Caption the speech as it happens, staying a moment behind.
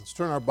Let's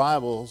turn our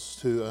Bibles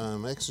to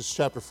Exodus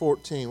chapter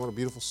 14. What a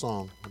beautiful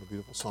song. What a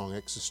beautiful song.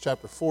 Exodus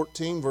chapter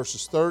 14,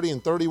 verses 30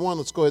 and 31.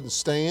 Let's go ahead and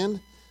stand.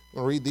 I'm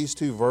going to read these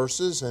two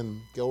verses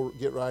and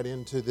get right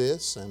into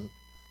this. And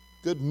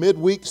good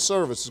midweek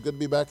service. It's good to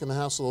be back in the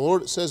house of the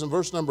Lord. It says in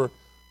verse number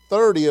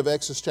 30 of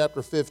Exodus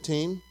chapter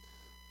 15,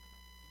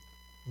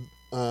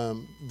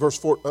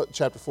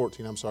 chapter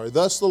 14, I'm sorry.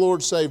 Thus the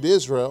Lord saved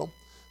Israel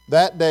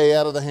that day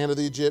out of the hand of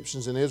the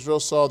Egyptians, and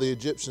Israel saw the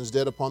Egyptians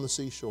dead upon the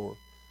seashore.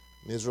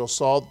 And Israel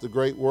saw the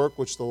great work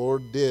which the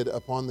Lord did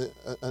upon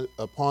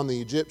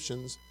the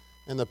Egyptians,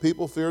 and the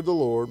people feared the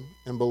Lord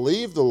and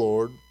believed the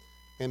Lord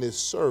and his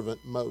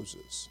servant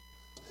Moses.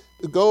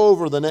 Go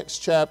over the next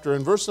chapter.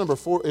 In verse number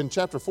 4, in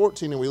chapter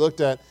 14, and we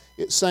looked at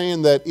it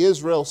saying that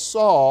Israel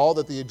saw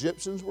that the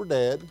Egyptians were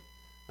dead.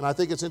 And I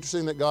think it's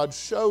interesting that God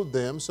showed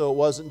them, so it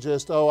wasn't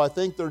just, I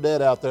think they're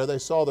dead out there. They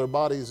saw their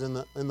bodies in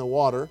the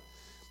water.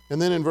 And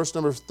then in verse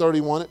number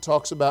 31, it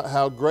talks about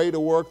how great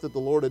a work that the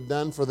Lord had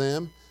done for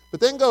them. But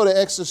then go to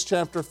Exodus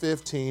chapter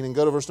 15 and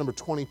go to verse number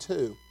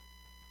 22.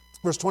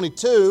 Verse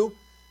 22,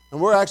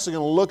 and we're actually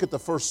going to look at the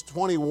first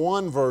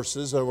 21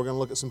 verses. We're going to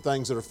look at some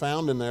things that are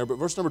found in there. But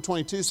verse number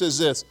 22 says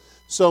this: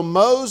 So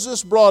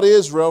Moses brought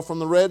Israel from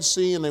the Red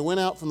Sea, and they went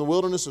out from the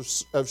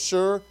wilderness of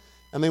Shur,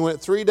 and they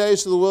went 3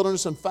 days to the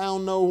wilderness and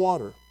found no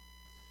water.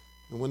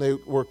 And when they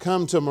were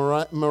come to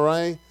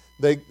Marah,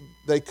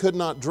 they could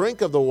not drink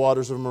of the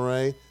waters of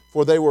Marah,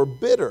 for they were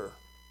bitter.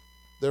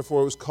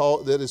 Therefore,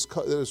 that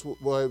is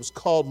why it was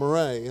called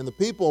Marah. And the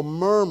people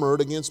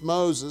murmured against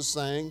Moses,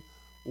 saying,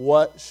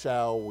 What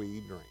shall we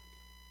drink?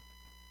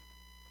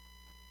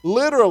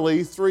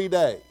 Literally 3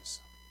 days.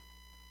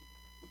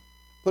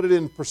 Put it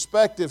in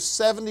perspective,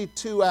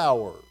 72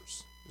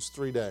 hours is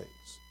 3 days.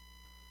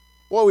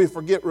 Well, we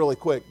forget really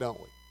quick, don't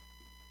we?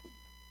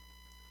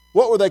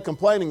 What were they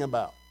complaining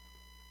about?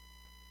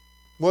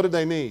 What did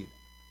they need?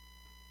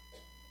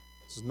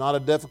 This is not a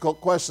difficult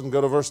question.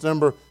 Go to verse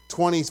number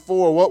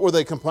 24. What were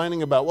they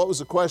complaining about? What was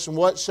the question?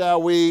 What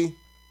shall we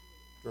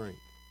drink?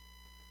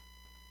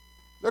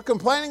 They're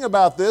complaining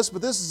about this,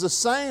 but this is the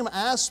same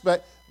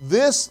aspect.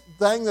 This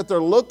thing that they're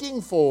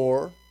looking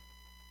for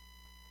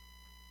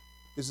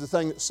is the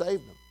thing that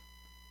saved them.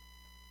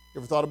 You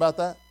ever thought about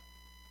that?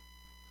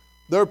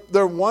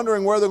 They're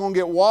wondering where they're going to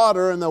get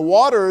water, and the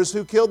water is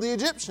who killed the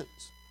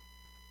Egyptians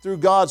through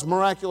God's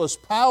miraculous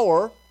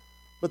power.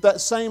 But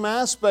that same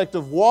aspect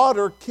of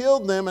water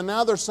killed them, and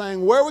now they're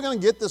saying, where are we going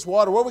to get this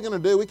water? What are we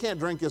going to do? We can't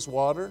drink this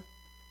water. And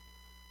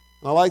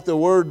I like the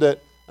word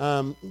that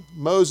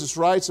Moses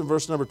writes in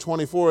verse number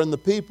 24, and the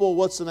people,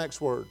 what's the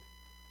next word?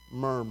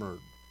 Murmured.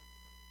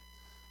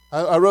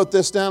 I wrote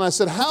this down. I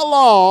said, how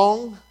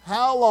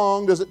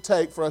long does it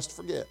take for us to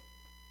forget?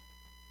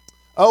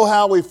 Oh,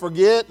 how we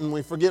forget, and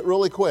we forget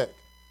really quick.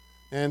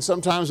 And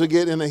sometimes we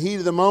get in the heat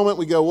of the moment,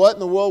 we go, what in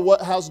the world,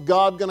 how's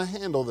God going to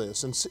handle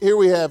this? And here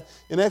we have,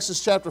 in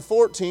Exodus chapter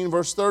 14,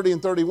 verse 30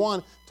 and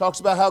 31, talks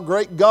about how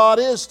great God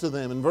is to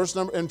them.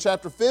 In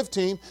chapter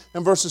 15,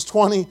 and verses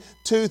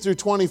 22 through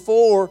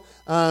 24,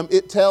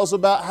 it tells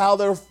about how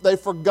they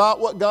forgot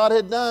what God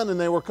had done, and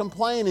they were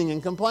complaining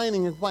and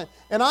complaining and complaining.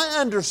 And I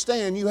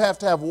understand you have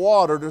to have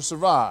water to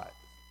survive.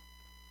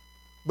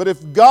 But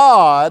if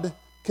God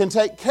can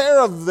take care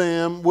of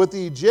them with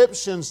the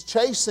Egyptians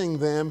chasing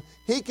them,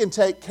 He can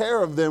take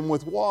care of them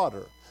with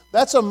water.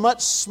 That's a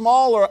much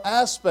smaller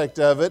aspect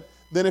of it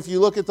than if you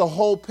look at the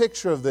whole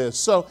picture of this.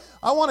 So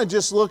I want to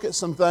just look at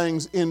some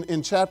things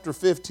in chapter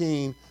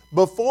 15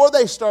 before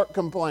they start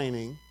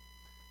complaining,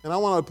 and I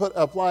want to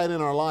apply it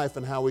in our life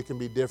and how we can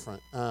be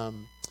different.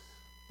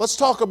 Let's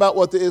talk about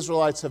what the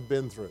Israelites have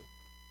been through.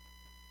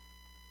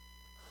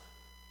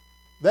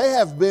 They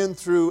have been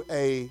through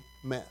a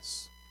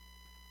mess.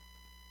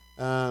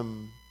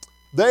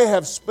 They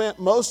have spent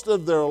most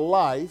of their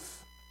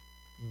life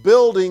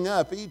building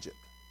up Egypt.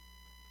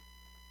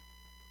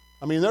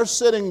 I mean, they're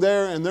sitting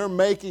there and they're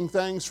making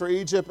things for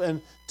Egypt,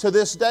 and to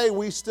this day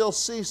we still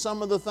see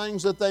some of the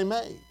things that they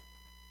made.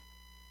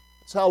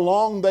 That's how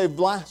long they've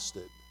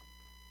lasted.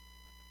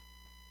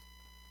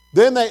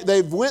 Then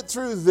they've went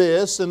through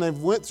this, and they've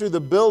went through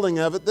the building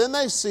of it. Then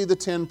they see the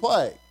 10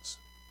 plagues.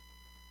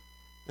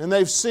 And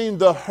they've seen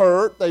the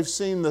hurt, they've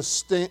seen the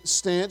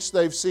stench,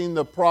 they've seen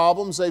the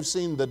problems, they've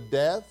seen the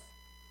death.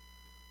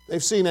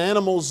 They've seen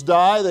animals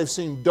die, they've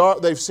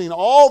seen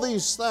all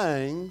these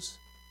things.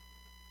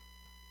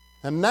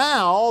 And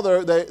now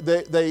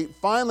they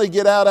finally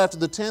get out after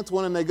the 10th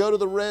one, and they go to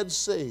the Red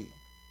Sea.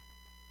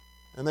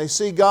 And they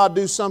see God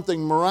do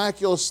something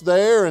miraculous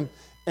there, and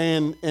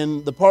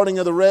the parting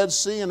of the Red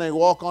Sea, and they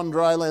walk on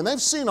dry land.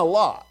 They've seen a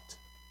lot.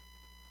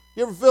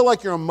 You ever feel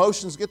like your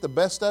emotions get the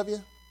best of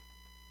you?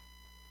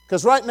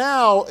 Because right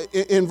now,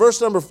 in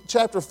verse number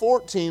chapter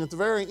 14, at the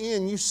very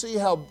end, you see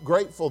how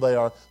grateful they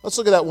are. Let's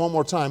look at that one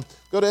more time.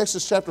 Go to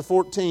Exodus chapter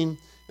 14.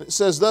 It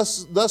says,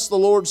 Thus the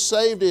Lord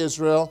saved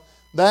Israel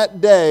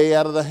that day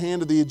out of the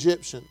hand of the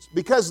Egyptians,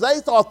 because they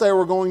thought they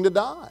were going to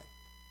die.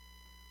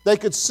 They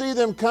could see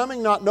them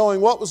coming, not knowing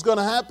what was going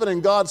to happen,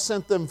 and God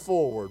sent them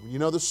forward. You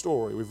know the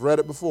story. We've read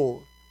it before.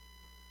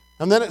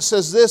 And then it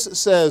says this, it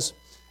says,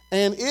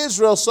 And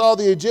Israel saw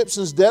the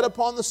Egyptians dead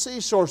upon the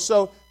seashore.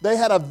 So they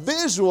had a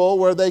visual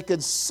where they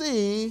could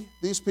see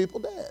these people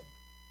dead.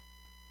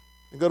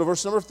 And go to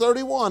verse number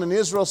 31. And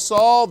Israel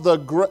saw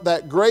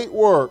that great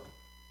work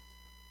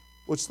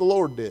which the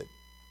Lord did.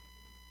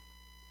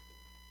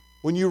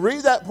 When you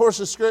read that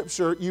portion of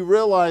Scripture, you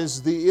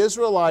realize the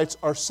Israelites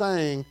are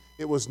saying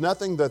it was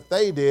nothing that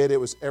they did, it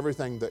was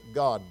everything that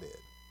God did.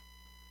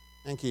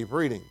 And keep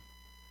reading.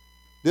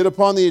 Did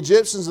upon the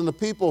Egyptians, and the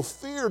people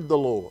feared the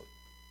Lord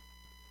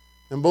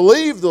and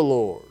believed the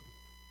Lord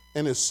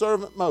and His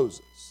servant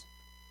Moses.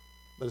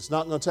 But it's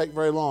not going to take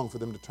very long for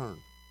them to turn.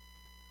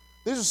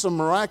 These are some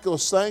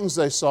miraculous things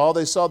they saw.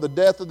 They saw the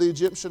death of the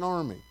Egyptian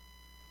army.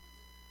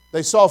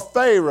 They saw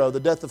Pharaoh, the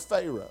death of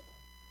Pharaoh.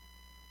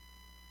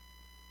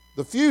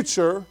 The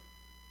future,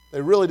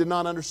 they really did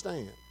not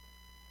understand.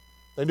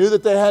 They knew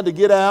that they had to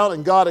get out,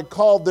 and God had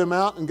called them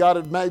out, and God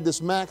had made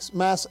this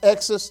mass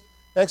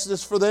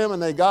exodus for them,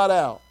 and they got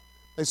out.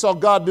 They saw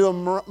God do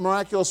a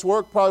miraculous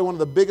work, probably one of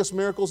the biggest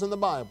miracles in the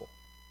Bible.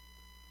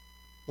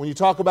 When you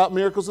talk about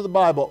miracles of the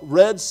Bible,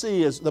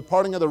 the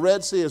parting of the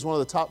Red Sea is one of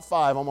the top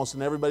 5 almost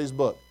in everybody's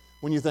book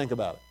when you think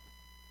about it.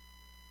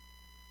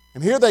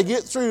 And here they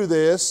get through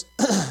this,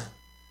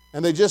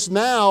 and they just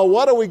now,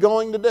 what are we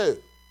going to do?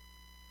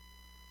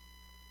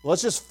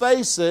 Let's just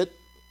face it,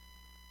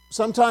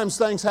 sometimes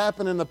things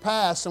happen in the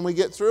past and we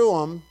get through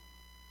them,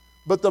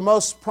 but the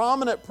most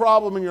prominent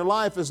problem in your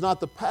life is not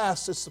the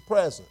past, it's the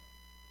present.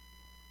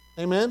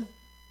 Amen?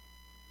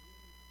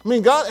 I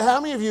mean, God,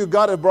 how many of you,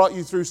 God have brought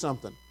you through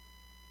something?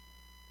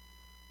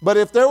 But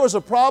if there was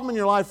a problem in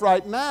your life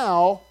right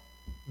now,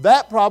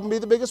 that problem would be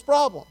the biggest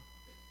problem.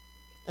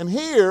 And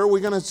here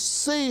we're going to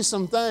see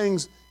some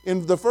things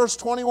in the first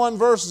 21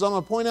 verses. I'm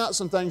going to point out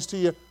some things to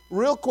you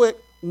real quick.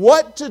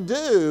 What to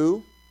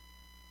do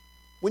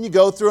when you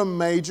go through a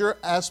major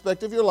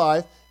aspect of your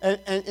life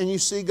and you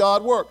see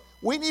God work.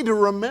 We need to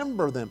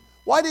remember them.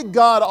 Why did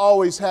God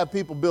always have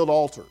people build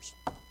altars?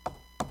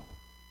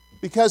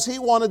 Because He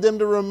wanted them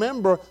to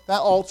remember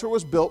that altar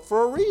was built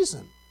for a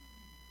reason.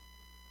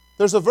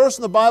 There's a verse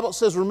in the Bible that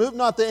says, remove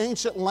not the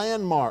ancient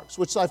landmarks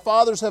which thy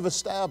fathers have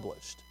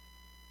established.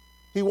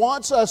 He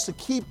wants us to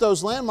keep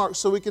those landmarks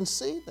so we can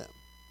see them.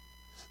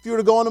 If you were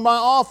to go into my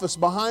office,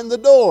 behind the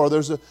door,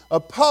 there's a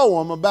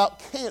poem about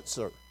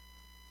cancer.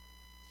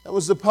 That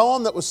was the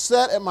poem that was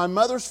set at my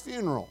mother's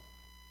funeral.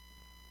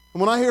 And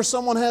when I hear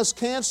someone has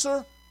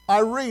cancer, I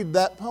read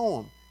that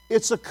poem.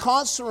 It's a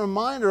constant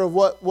reminder of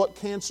what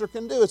cancer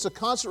can do. It's a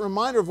constant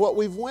reminder of what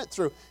we've went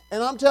through.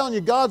 And I'm telling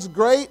you, God's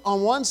great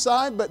on one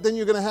side, but then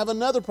you're going to have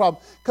another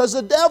problem. Because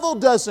the devil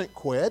doesn't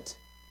quit.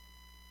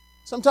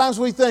 Sometimes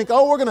we think,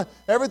 we're going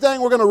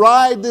to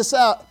ride this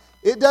out.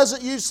 It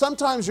doesn't use,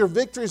 sometimes your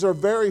victories are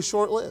very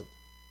short-lived.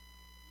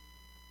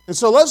 And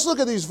so let's look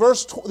at these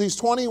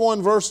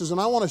 21 verses, and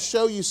I want to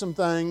show you some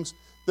things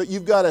that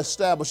you've got to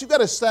establish. You've got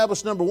to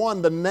establish, number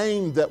one, the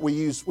name that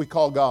we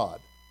call God.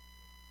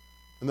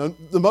 And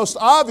the most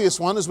obvious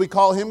one is we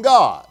call Him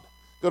God.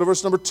 Go to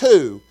verse number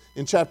 2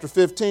 in chapter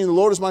 15. The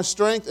Lord is my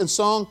strength and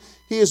song.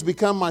 He has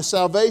become my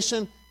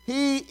salvation.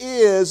 He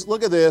is,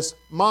 look at this,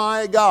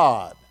 my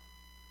God.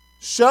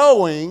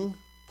 Showing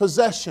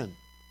possession.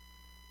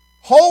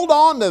 Hold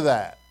on to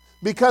that.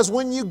 Because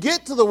when you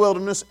get to the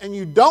wilderness and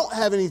you don't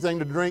have anything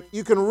to drink,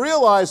 you can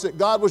realize that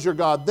God was your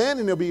God then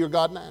and He'll be your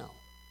God now.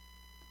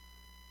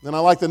 Then I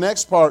like the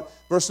next part,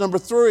 verse number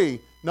 3.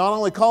 Not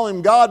only call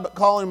Him God, but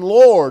call Him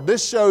Lord.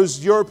 This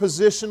shows your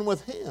position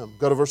with Him.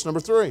 Go to verse number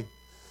 3.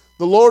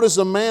 The Lord is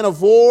a man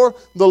of war.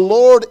 The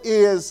Lord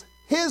is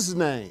His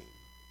name.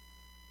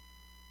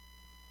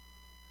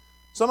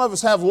 Some of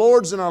us have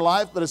lords in our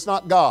life, but it's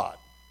not God.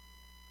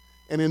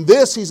 And in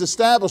this, He's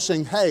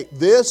establishing, hey,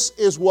 this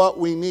is what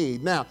we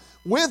need. Now,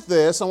 with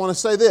this, I want to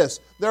say this.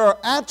 There are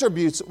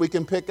attributes that we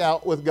can pick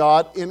out with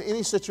God in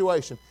any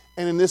situation.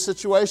 And in this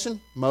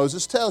situation,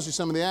 Moses tells you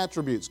some of the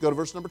attributes. Go to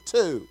verse number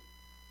 2.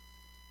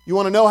 You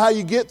want to know how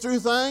you get through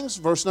things?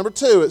 Verse number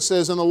 2, it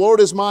says, and the Lord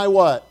is my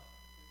what?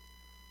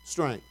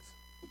 Strength.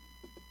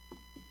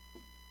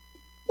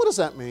 What does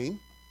that mean?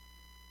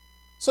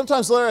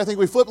 Sometimes, Larry, I think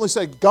we flippantly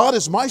say, God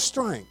is my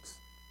strength.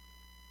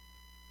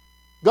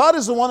 God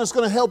is the one that's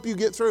going to help you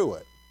get through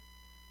it.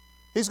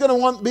 He's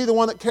going to be the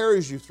one that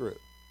carries you through.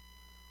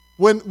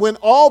 When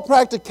all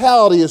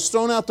practicality is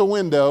thrown out the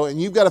window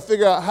and you've got to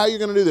figure out how you're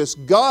going to do this,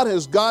 God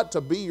has got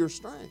to be your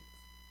strength.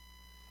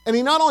 And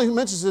He not only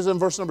mentions this in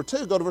verse number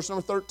 2, go to verse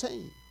number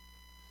 13.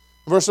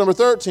 Verse number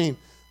 13,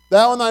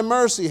 thou in thy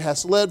mercy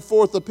hast led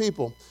forth the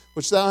people,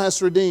 which thou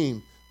hast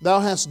redeemed. Thou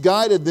hast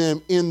guided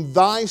them in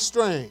thy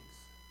strength.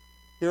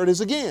 Here it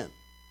is again.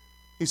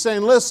 He's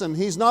saying, listen,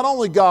 He's not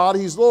only God,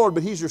 He's Lord,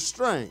 but He's your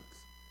strength.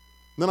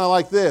 And then I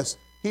like this.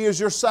 He is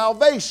your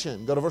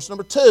salvation. Go to verse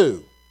number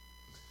 2.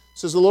 It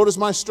says, the Lord is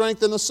my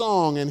strength and the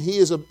song, and He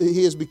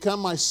has become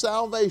my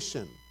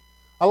salvation.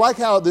 I like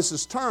how this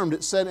is termed.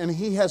 It said, and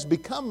He has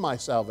become my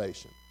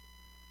salvation.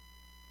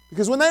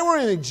 Because when they were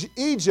in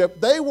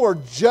Egypt, they were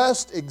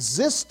just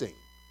existing.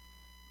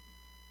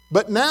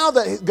 But now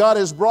that God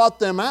has brought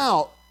them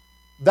out,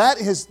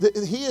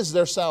 He is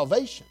their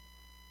salvation.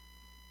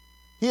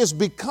 He has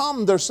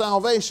become their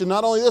salvation.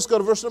 Not only this, go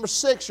to verse number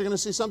 6. You're going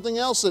to see something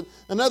else,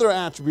 another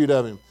attribute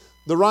of Him.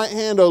 The right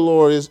hand, O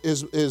Lord,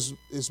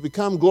 is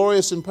become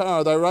glorious in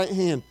power. Thy right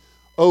hand,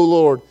 O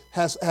Lord,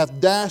 hath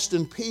dashed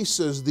in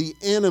pieces the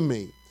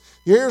enemy.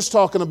 Here's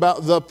talking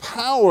about the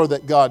power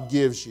that God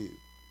gives you.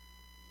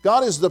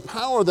 God is the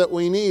power that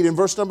we need. In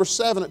verse number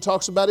 7, it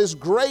talks about His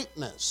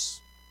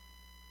greatness.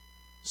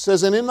 It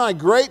says, and in thy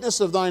greatness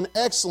of thine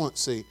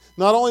excellency.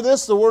 Not only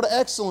this, the word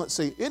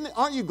excellency.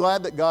 Aren't you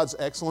glad that God's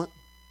excellent?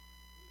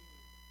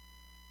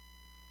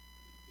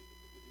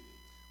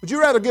 Would you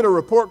rather get a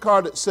report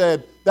card that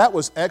said, that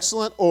was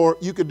excellent, or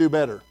you could do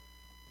better?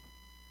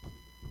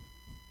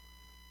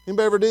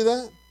 Anybody ever do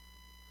that?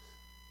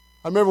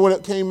 I remember when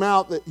it came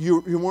out that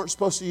you weren't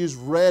supposed to use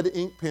red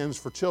ink pens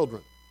for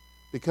children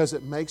because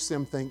it makes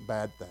them think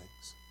bad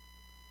things.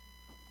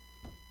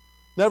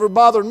 Never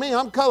bothered me.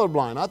 I'm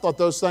colorblind. I thought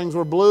those things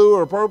were blue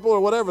or purple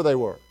or whatever they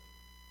were.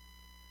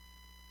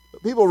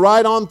 But people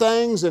write on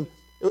things, and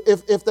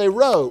if they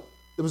wrote,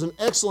 it was an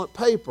excellent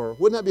paper,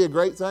 wouldn't that be a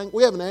great thing?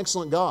 We have an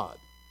excellent God.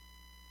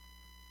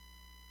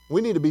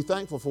 We need to be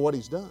thankful for what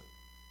He's done.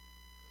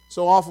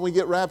 So often we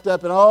get wrapped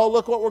up in, oh,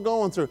 look what we're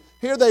going through.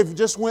 Here they've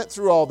just went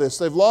through all this.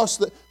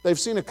 They've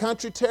seen a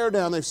country tear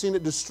down. They've seen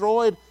it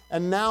destroyed.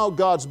 And now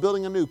God's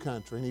building a new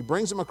country. And He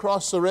brings them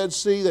across the Red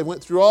Sea. They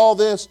went through all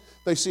this.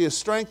 They see His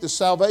strength, His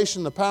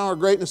salvation, the power,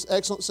 greatness,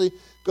 excellency.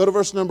 Go to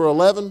verse number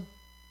 11. And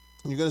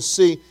you're going to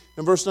see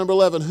in verse number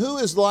 11, who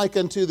is like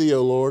unto Thee,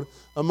 O Lord,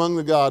 among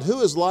the gods? Who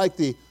is like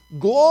Thee?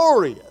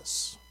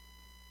 Glorious.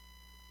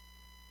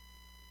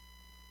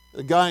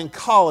 A guy in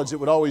college that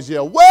would always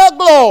yell, well,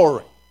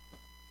 glory.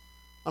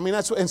 I mean,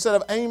 that's instead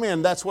of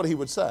amen, that's what he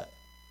would say.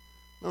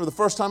 Remember the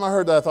first time I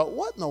heard that, I thought,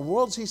 what in the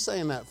world is he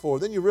saying that for?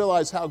 Then you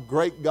realize how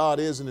great God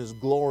is and His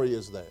glory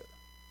is there.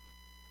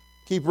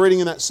 Keep reading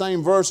in that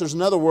same verse, there's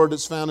another word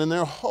that's found in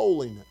there,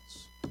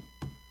 holiness.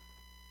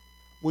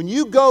 When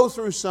you go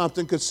through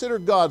something, consider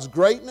God's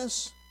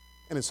greatness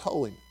and His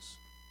holiness.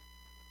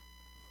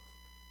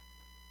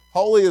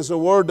 Holy is a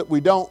word that we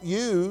don't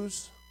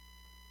use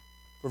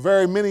for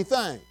very many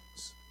things.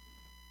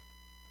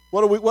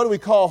 What do we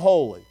call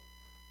holy?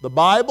 The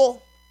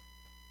Bible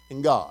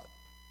and God.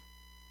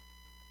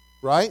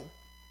 Right?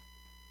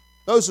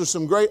 Those are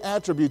some great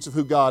attributes of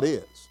who God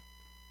is.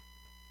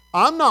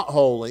 I'm not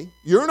holy.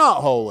 You're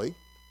not holy.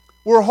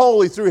 We're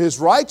holy through His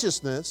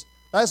righteousness.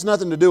 That has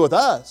nothing to do with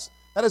us.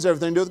 That has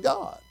everything to do with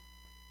God.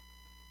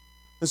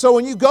 And so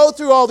when you go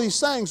through all these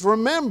things,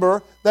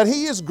 remember that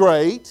He is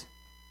great.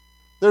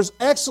 There's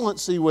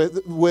excellency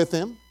with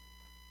Him.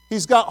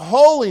 He's got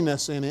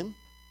holiness in Him.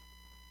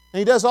 And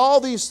He does all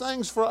these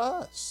things for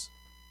us.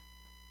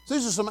 So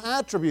these are some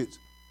attributes.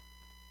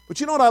 But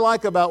you know what I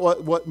like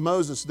about what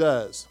Moses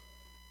does?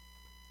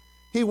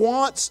 He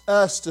wants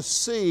us to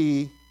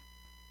see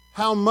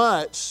how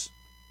much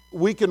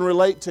we can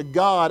relate to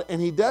God,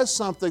 and he does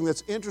something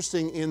that's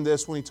interesting in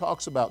this when he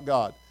talks about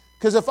God.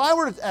 Because if I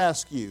were to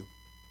ask you,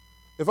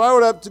 if I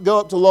were to go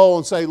up to Lowell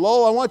and say,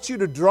 Lowell, I want you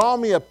to draw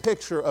me a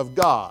picture of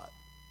God.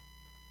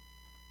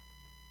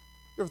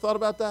 You ever thought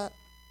about that?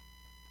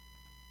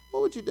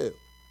 What would you do?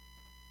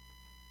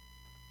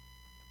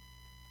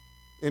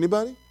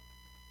 Anybody?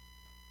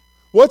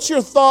 What's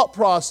your thought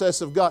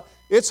process of God?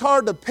 It's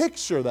hard to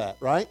picture that,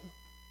 right?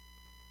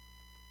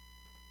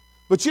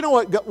 But you know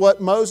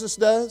what Moses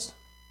does?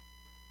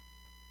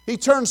 He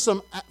turns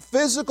some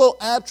physical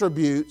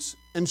attributes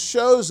and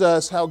shows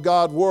us how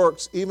God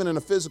works even in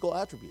a physical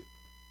attribute.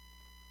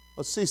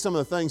 Let's see some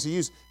of the things he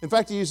used. In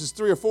fact, he uses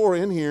 3 or 4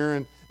 in here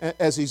and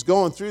as he's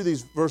going through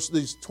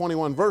these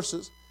 21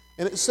 verses.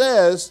 And it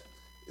says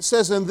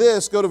in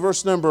this, go to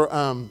verse number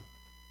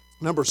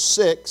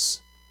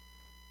 6.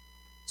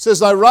 It says,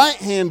 Thy right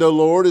hand, O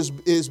Lord,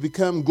 is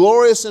become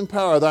glorious in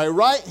power. Thy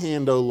right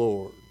hand, O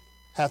Lord,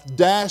 hath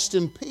dashed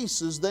in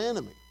pieces the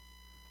enemy.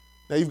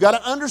 Now you've got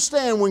to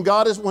understand when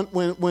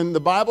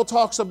the Bible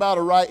talks about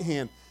a right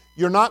hand,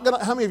 you're not going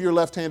to, how many of you are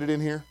left-handed in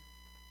here?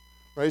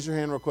 Raise your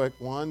hand real quick.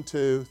 1,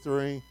 2,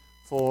 3,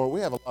 4.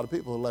 We have a lot of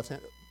people who are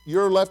left-handed.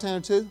 You're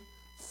left-handed too?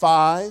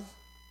 5.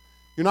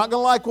 You're not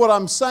going to like what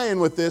I'm saying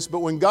with this, but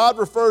when God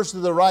refers to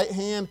the right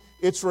hand,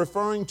 it's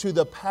referring to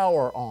the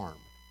power arm.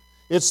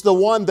 It's the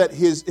one that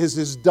is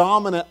his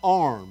dominant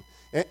arm.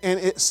 And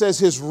it says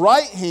his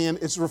right hand,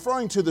 it's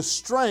referring to the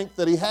strength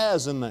that he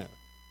has in there.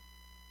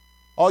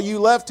 All you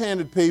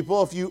left-handed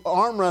people, if you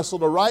arm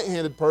wrestled a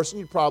right-handed person,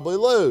 you'd probably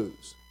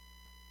lose.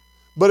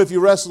 But if you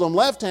wrestled them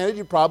left-handed,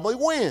 you'd probably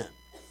win.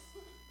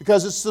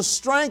 Because it's the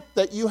strength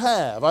that you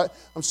have.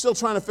 I'm still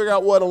trying to figure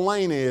out what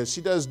Elaine is.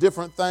 She does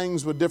different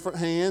things with different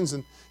hands.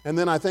 And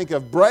then I think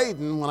of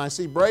Braden. When I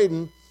see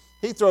Braden,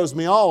 he throws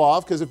me all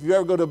off. Because if you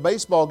ever go to a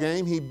baseball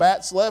game, he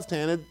bats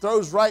left-handed,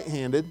 throws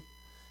right-handed.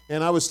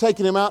 And I was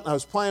taking him out and I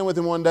was playing with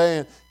him one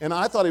day. And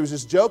I thought he was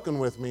just joking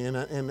with me.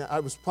 And I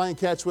was playing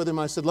catch with him.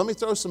 I said, let me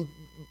throw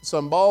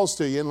some balls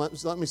to you and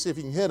let me see if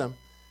you can hit them.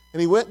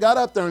 And he got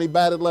up there and he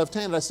batted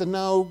left-handed. I said,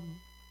 no,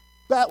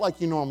 bat like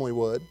you normally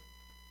would.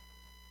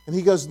 And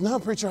he goes, no,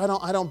 preacher,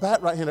 I don't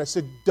bat right-handed. I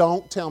said,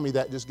 don't tell me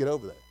that, just get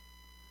over there.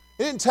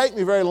 It didn't take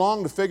me very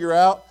long to figure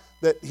out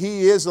that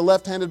he is a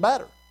left-handed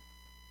batter.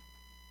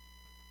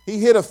 He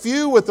hit a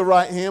few with the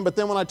right hand, but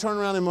then when I turned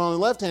around him on the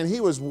left hand, he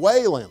was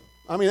wailing.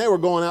 I mean, they were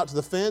going out to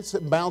the fence,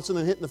 bouncing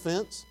and hitting the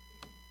fence.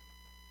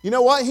 You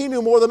know what? He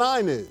knew more than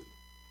I knew.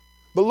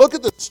 But look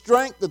at the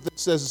strength that it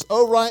says,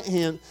 O right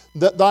hand,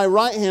 that thy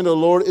right hand, O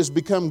Lord, is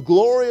become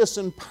glorious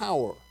in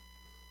power.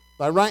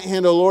 Thy right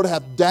hand, O Lord,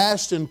 hath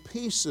dashed in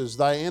pieces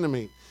thy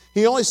enemy.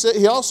 He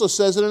also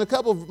says it in a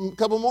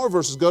couple more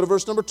verses. Go to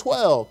verse number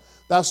 12.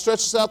 Thou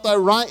stretchest out thy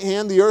right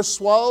hand, the earth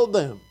swallowed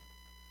them.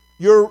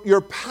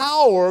 Your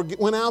power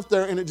went out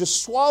there and it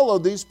just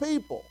swallowed these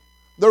people.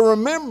 They're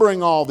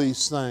remembering all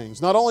these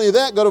things. Not only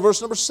that, go to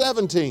verse number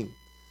 17.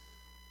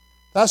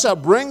 Thou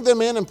shalt bring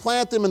them in and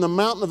plant them in the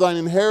mountain of thine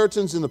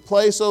inheritance, in the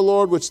place, O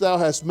Lord, which thou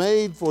hast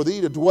made for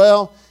thee to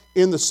dwell,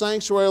 in the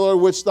sanctuary,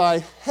 Lord, which thy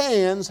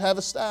hands have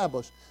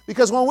established.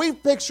 Because when we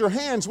picture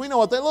hands, we know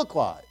what they look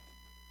like.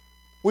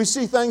 We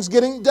see things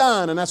getting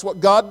done, and that's what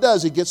God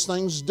does. He gets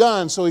things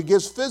done, so He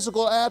gives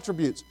physical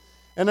attributes.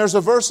 And there's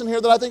a verse in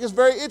here that I think is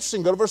very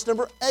interesting. Go to verse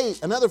number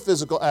 8, another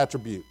physical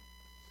attribute.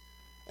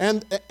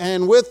 And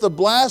with the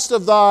blast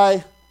of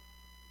thy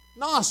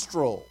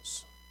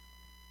nostrils.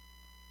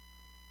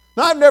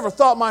 Now, I've never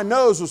thought my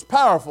nose was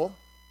powerful.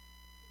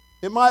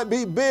 It might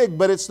be big,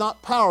 but it's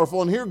not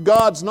powerful. And here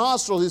God's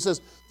nostrils, He says,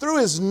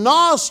 through His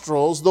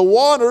nostrils the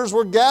waters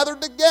were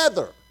gathered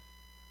together.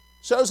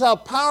 Shows how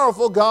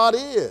powerful God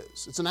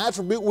is. It's an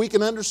attribute we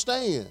can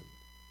understand.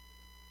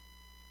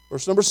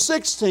 Verse number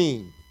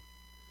 16.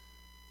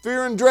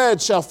 Fear and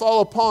dread shall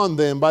fall upon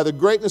them by the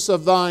greatness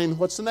of thine,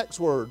 what's the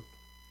next word?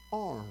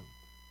 Arm.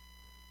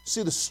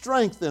 See the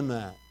strength in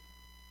that.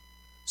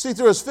 See,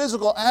 through His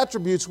physical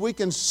attributes, we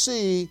can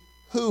see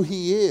who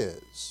He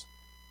is.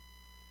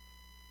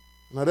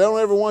 And I don't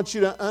ever want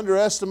you to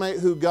underestimate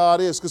who God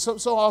is,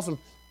 because so often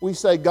we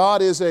say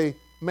God is a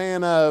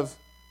man of,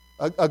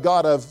 a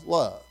God of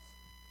love.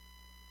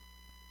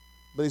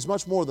 But He's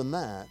much more than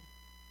that.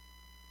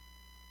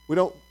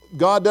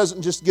 God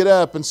doesn't just get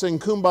up and sing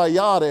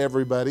kumbaya to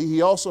everybody.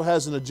 He also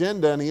has an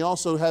agenda, and He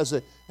also has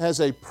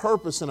a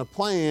purpose and a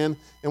plan,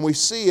 and we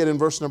see it in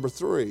verse number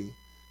 3.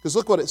 Because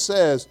look what it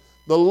says.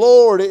 The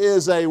Lord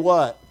is a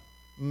what?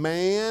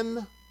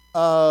 Man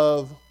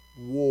of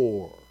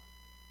war.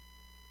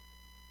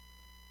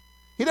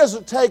 He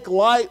doesn't take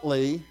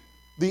lightly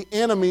the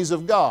enemies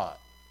of God.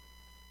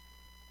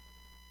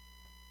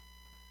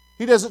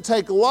 He doesn't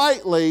take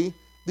lightly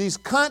these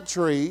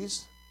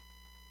countries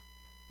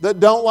that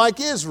don't like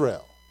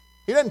Israel.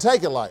 He doesn't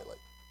take it lightly.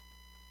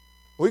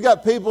 We've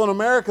got people in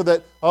America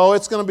that,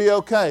 it's going to be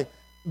okay.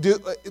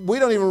 We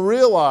don't even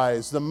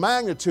realize the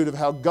magnitude of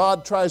how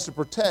God tries to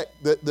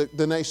protect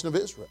the nation of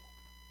Israel.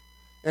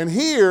 And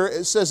here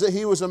it says that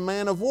He was a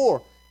man of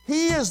war.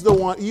 He is the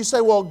one. You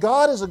say, well,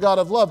 God is a God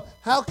of love.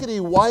 How could He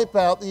wipe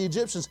out the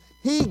Egyptians?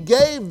 He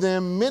gave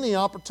them many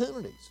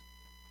opportunities.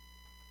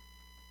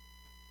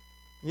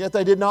 And yet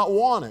they did not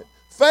want it.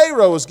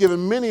 Pharaoh was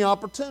given many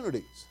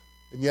opportunities,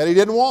 and yet he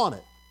didn't want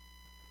it.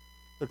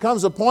 There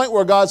comes a point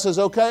where God says,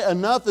 okay,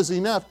 enough is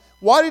enough.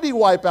 Why did He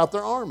wipe out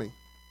their army?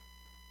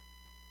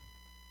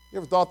 You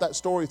ever thought that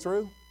story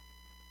through?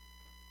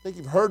 I think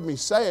you've heard me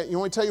say it. You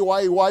want me to tell you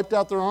why He wiped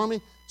out their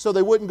army? So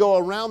they wouldn't go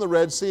around the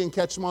Red Sea and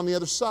catch them on the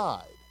other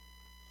side.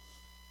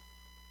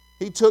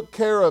 He took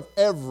care of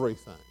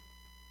everything.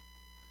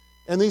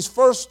 In these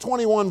first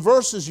 21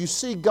 verses, you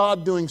see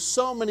God doing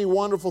so many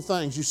wonderful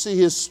things. You see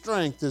His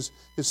strength, His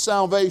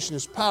salvation,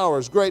 His power,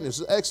 His greatness,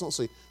 His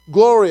excellency.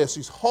 Glorious,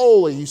 He's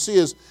holy. You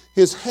see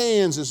His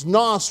hands, His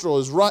nostril,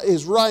 His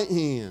right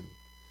hand,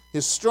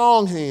 His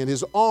strong hand,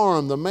 His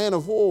arm, the man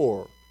of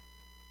war.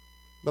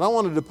 But I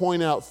wanted to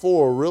point out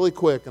 4 really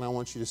quick, and I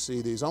want you to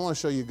see these. I want to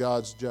show you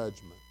God's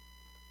judgment.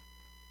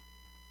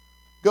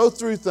 Go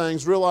through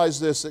things, realize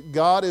this, that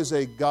God is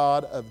a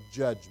God of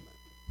judgment.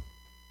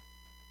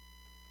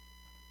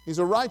 He's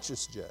a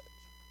righteous judge.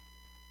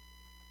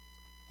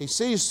 He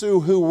sees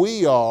through who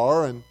we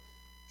are and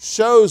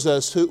shows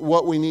us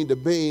what we need to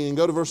be. And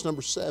go to verse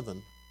number 7.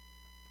 It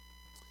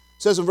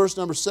says in verse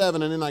number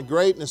 7, and in thy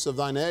greatness of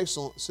thine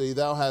excellency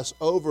thou hast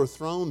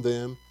overthrown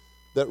them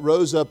that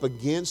rose up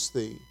against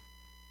thee.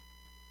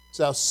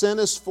 So thou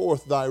sentest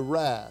forth thy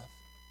wrath,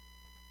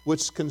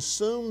 which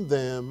consumed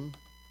them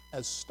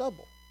as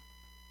stubble.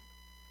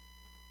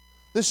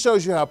 This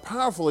shows you how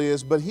powerful He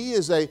is, but He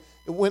is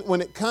when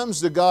it comes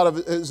to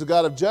God as a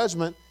God of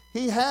judgment,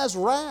 He has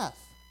wrath.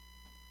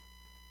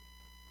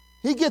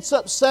 He gets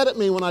upset at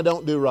me when I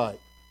don't do right.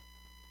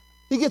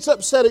 He gets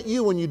upset at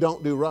you when you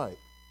don't do right.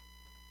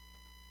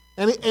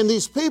 And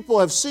these people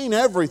have seen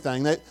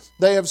everything.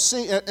 They have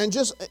seen, and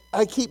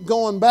I keep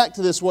going back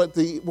to this, what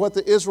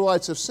the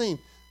Israelites have seen.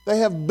 They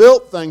have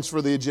built things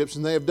for the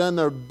Egyptians. They have done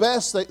their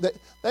best.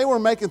 They were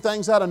making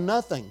things out of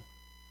nothing.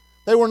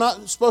 They were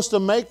not supposed to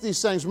make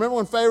these things. Remember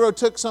when Pharaoh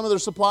took some of their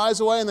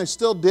supplies away and they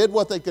still did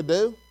what they could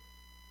do?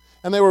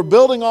 And they were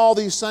building all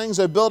these things.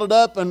 They built it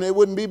up and it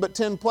wouldn't be but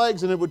 10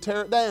 plagues and it would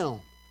tear it down.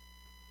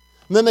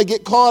 And then they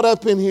get caught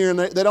up in here and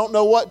they don't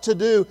know what to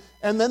do.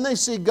 And then they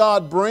see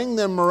God bring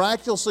them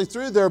miraculously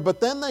through there,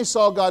 but then they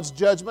saw God's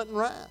judgment and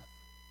wrath.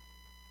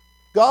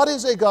 God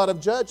is a God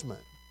of judgment.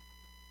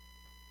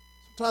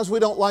 Sometimes we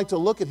don't like to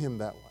look at Him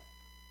that way.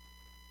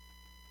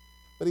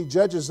 But He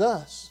judges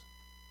us.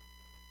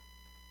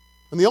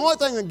 And the only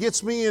thing that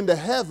gets me into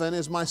heaven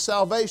is my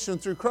salvation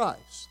through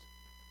Christ.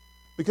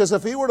 Because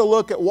if He were to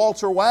look at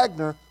Walter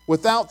Wagner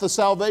without the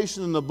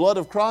salvation and the blood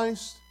of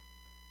Christ,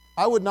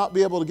 I would not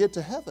be able to get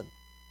to heaven.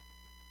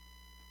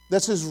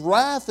 That's His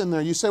wrath in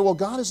there. You say, well,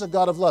 God is a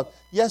God of love.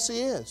 Yes,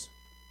 He is.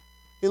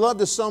 He loved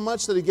us so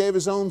much that He gave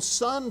His own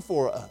Son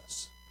for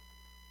us.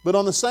 But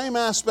on the same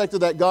aspect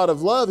of that God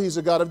of love, He's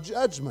a God of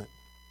judgment.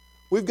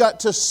 We've got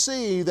to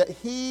see that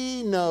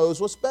He knows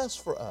what's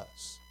best for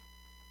us,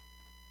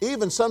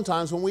 even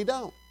sometimes when we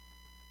don't.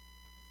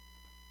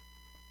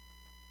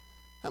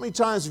 How many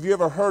times have you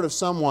ever heard of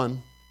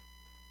someone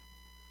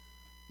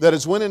that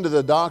has went into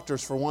the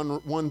doctors for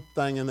one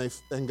thing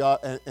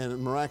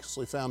and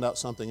miraculously found out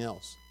something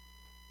else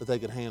that they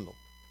could handle?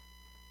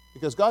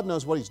 Because God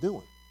knows what He's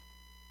doing.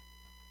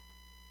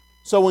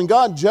 So when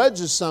God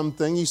judges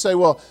something, you say,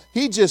 well,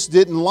 He just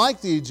didn't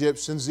like the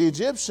Egyptians. The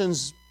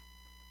Egyptians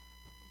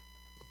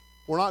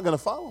were not going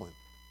to follow Him.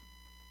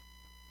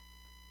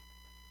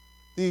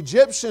 The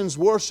Egyptians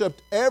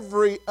worshipped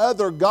every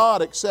other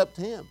god except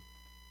Him.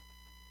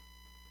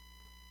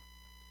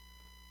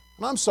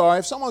 And I'm sorry,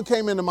 if someone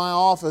came into my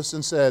office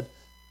and said,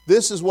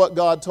 this is what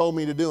God told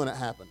me to do, and it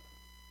happened.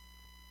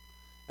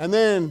 And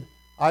then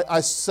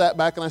I sat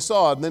back and I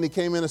saw it, and then He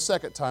came in a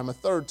second time, a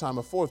third time,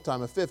 a fourth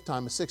time, a fifth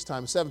time, a sixth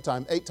time, a seventh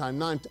time, 8 times,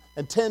 9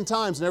 and 10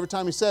 times, and every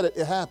time He said it,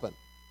 it happened.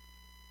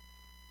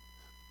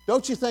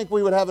 Don't you think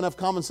we would have enough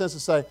common sense to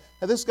say,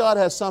 hey, this God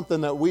has something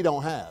that we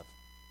don't have?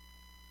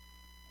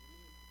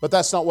 But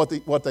that's not what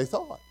they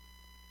thought.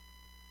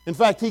 In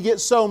fact, He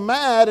gets so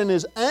mad and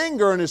His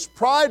anger and His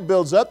pride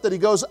builds up that He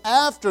goes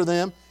after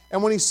them.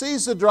 And when He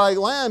sees the dry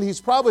land, He's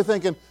probably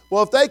thinking,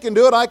 well, if they can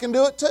do it, I can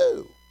do it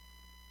too.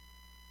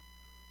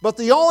 But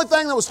the only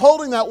thing that was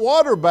holding that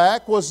water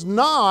back was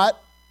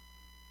not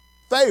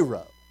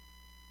Pharaoh.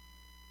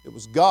 It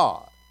was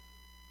God.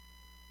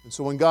 And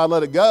so when God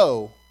let it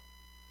go,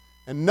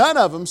 and none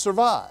of them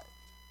survived.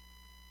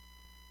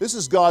 This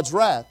is God's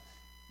wrath.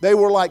 They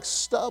were like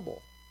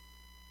stubble.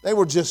 They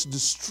were just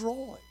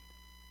destroyed.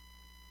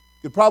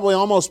 You could probably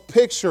almost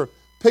picture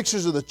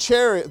pictures of the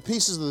chariot,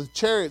 pieces of the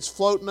chariots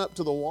floating up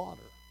to the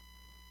water.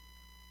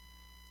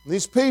 And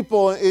these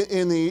people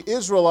in the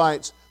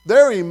Israelites,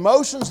 their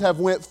emotions have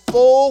went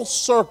full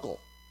circle.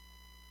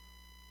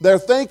 They're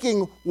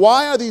thinking,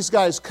 why are these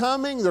guys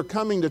coming? They're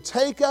coming to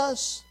take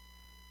us.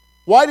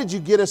 Why did you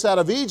get us out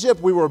of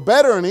Egypt? We were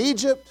better in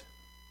Egypt.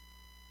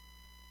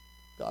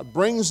 God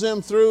brings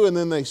them through, and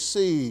then they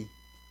see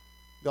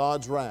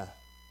God's wrath.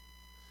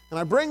 And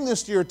I bring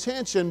this to your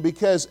attention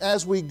because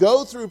as we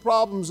go through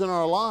problems in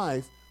our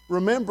life,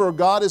 remember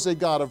God is a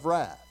God of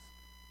wrath.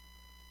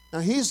 Now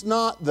He's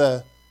not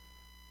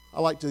I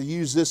like to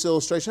use this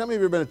illustration. How many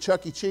of you have been to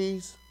Chuck E.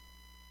 Cheese?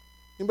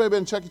 Anybody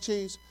been to Chuck E.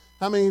 Cheese?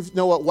 How many of you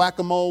know what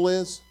whack-a-mole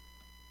is?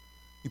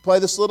 You play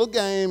this little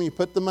game, you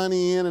put the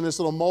money in, and this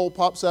little mole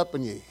pops up,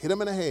 and you hit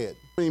them in the head.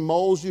 How many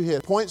moles you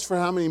hit. Points for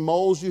how many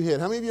moles you hit.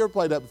 How many of you ever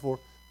played that before?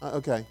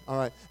 Okay, all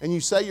right. And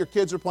you say your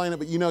kids are playing it,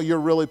 but you know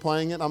you're really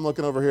playing it. I'm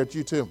looking over here at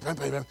you too.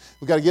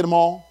 We've got to get them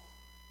all.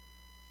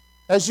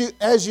 As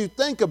you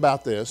think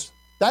about this,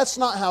 that's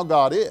not how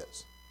God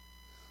is.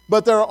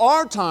 But there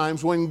are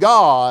times when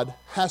God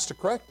has to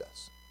correct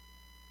us.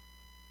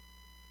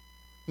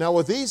 Now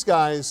with these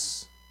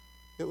guys,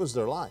 it was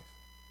their life.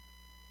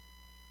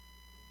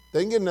 They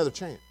didn't get another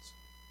chance.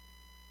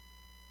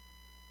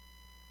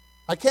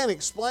 I can't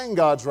explain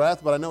God's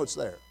wrath, but I know it's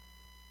there.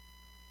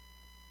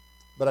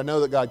 But I know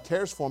that God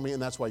cares for me,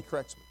 and that's why He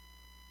corrects me.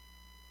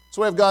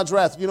 So we have God's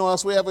wrath. You know what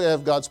else we have? We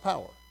have God's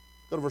power.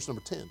 Go to verse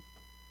number 10.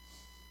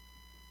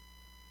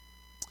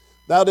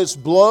 Thou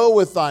didst blow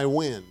with thy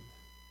wind,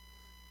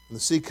 and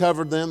the sea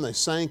covered them. They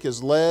sank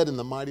as lead in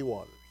the mighty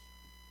waters.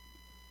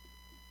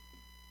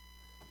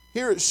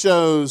 Here it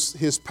shows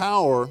His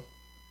power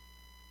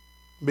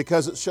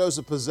because it shows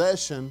the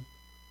possession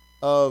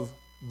of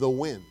the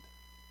wind.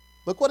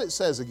 Look what it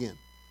says again.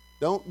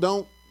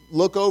 Don't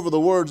look over the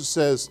words. It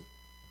says,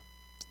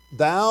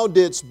 thou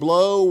didst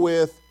blow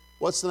with,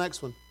 what's the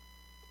next one?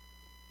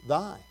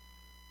 Thy.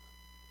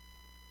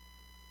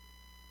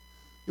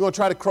 You want to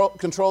try to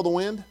control the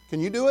wind?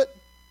 Can you do it?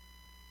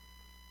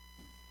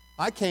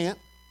 I can't.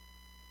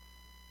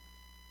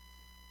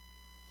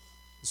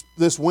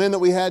 This wind that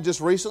we had just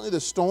recently,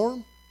 this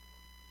storm,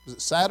 was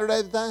it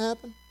Saturday that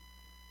happened?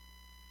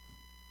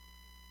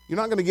 You're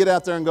not going to get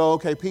out there and go,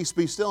 okay, peace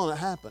be still, and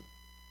it happened.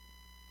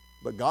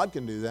 But God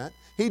can do that.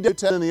 He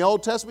did it in the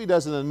Old Testament. He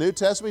does it in the New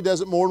Testament. He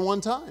does it more than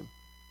one time.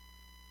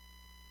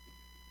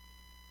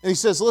 And He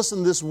says,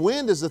 listen, this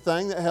wind is the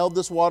thing that held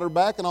this water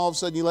back, and all of a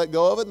sudden you let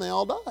go of it, and they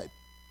all died.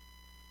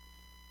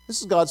 This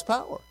is God's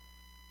power.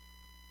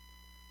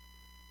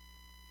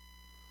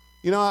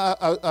 You know,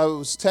 I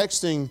was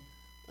texting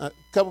a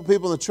couple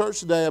people in the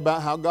church today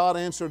about how God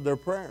answered their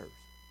prayers.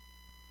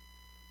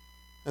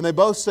 And they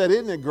both said,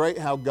 isn't it great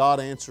how God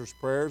answers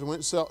prayers? I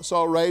went and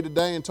saw Ray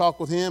today and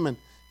talked with him, and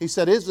he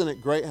said, isn't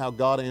it great how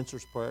God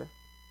answers prayer?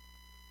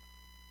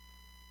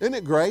 Isn't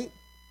it great?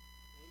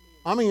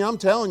 I mean, I'm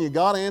telling you,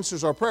 God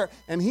answers our prayer,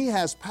 and He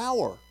has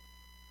power.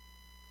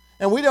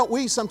 And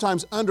we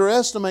sometimes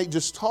underestimate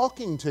just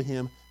talking to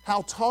Him,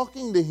 how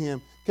talking to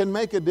Him can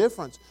make a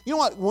difference. You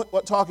know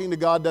what talking to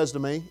God does to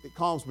me? It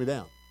calms me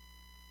down.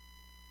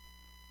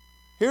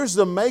 Here's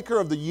the maker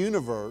of the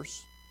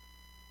universe,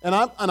 and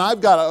I've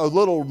got a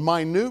little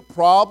minute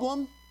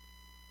problem,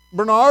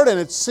 Bernard, and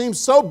it seems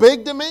so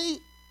big to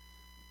me,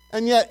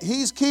 and yet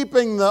He's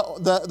keeping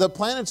the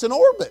planets in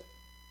orbit.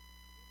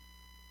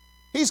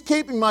 He's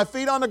keeping my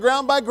feet on the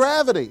ground by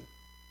gravity.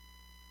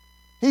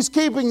 He's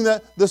keeping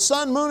the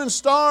sun, moon, and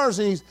stars,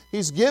 and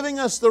He's giving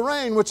us the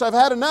rain, which I've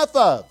had enough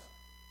of.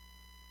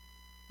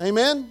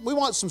 Amen? We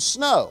want some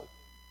snow.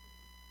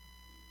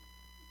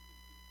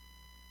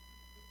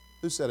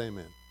 Who said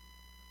amen?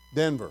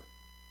 Denver.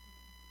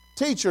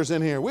 Teachers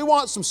in here, we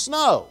want some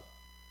snow.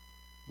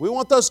 We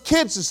want those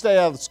kids to stay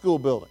out of the school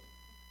building.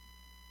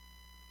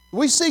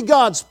 We see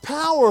God's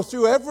power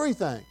through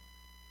everything.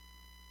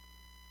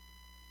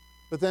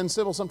 But then,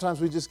 Sybil, sometimes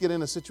we just get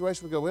in a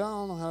situation, we go, well, I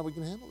don't know how we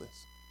can handle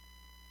this.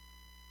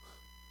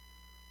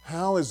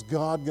 How is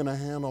God going to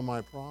handle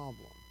my problem?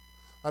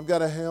 I've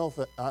got a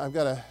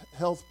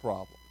health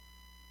problem.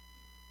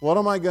 What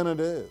am I going to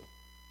do?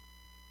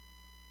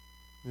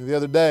 The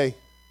other day,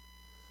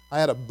 I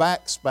had a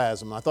back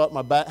spasm. I thought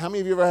my back, how many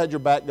of you ever had your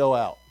back go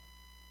out?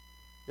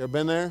 You ever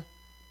been there?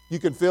 You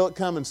can feel it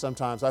coming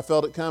sometimes. I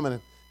felt it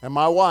coming. And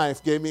my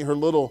wife gave me her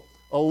little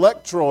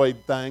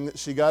electrode thing that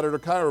she got at her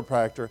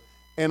chiropractor.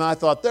 And I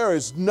thought, there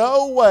is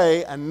no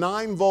way a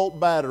 9-volt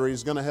battery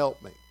is going to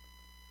help me.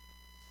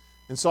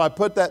 And so I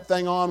put that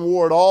thing on,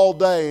 wore it all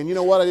day, and you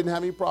know what? I didn't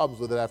have any problems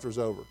with it after it was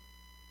over.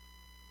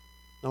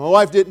 Now, my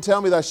wife didn't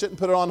tell me that I shouldn't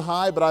put it on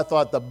high, but I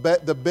thought the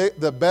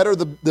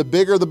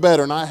bigger, the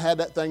better. And I had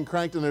that thing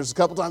cranked, and there's a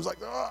couple times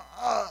like,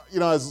 I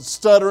was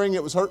stuttering.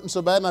 It was hurting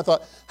so bad, and I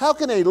thought, how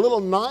can a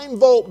little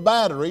 9-volt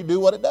battery do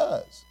what it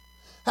does?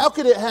 How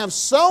could it have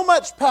so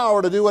much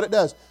power to do what it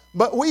does?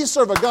 But we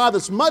serve a God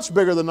that's much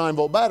bigger than a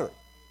 9-volt battery.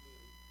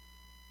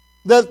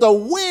 That the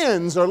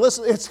winds are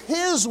listening. It's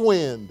His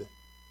wind.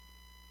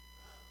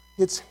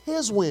 It's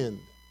His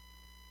wind.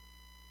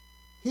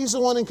 He's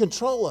the one in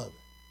control of it.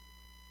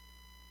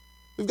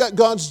 We've got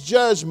God's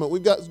judgment.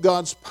 We've got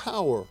God's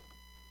power.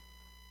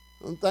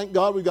 And thank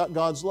God we've got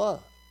God's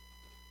love.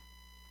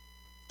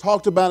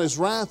 Talked about His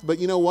wrath, but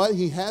you know what?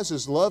 He has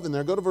His love in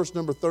there. Go to verse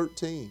number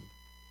 13.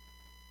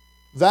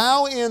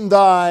 Thou in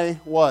thy,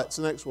 what's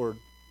the next word?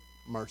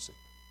 Mercy.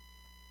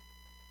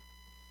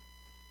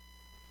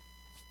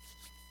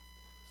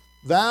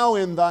 Thou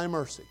in thy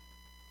mercy.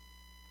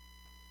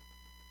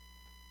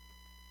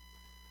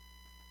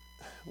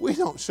 We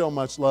don't show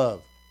much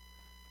love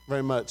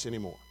very much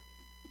anymore.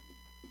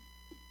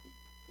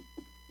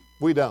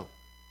 We don't.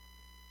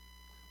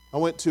 I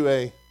went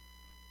to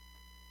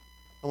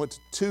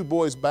 2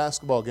 boys'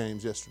 basketball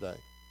games yesterday.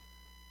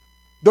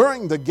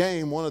 During the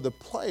game, one of the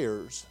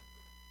players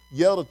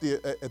yelled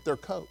at their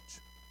coach,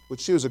 which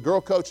she was a girl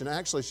coach, and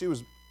actually she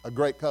was a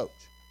great coach.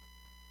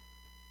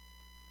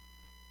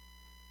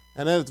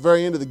 And then at the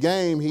very end of the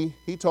game,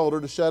 he told her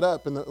to shut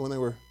up when they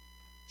were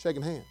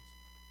shaking hands.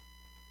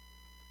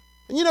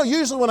 And you know,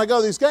 usually when I go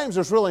to these games,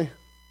 there's really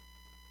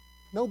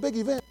no big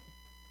event.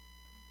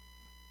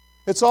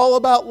 It's all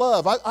about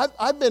love.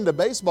 I've been to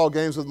baseball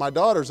games with my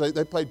daughters.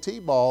 They played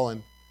t-ball,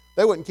 and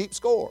they wouldn't keep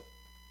score.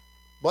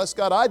 Bless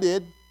God, I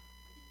did.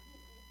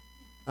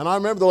 And I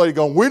remember the lady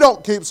going, we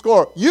don't keep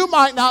score. You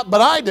might not,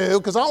 but I do,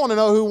 because I want to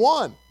know who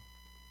won.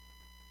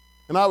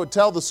 And I would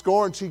tell the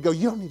score, and she'd go,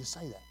 you don't need to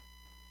say that.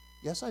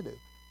 Yes, I do.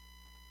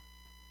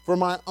 For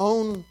my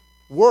own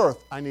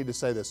worth, I need to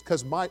say this.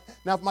 Because now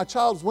if my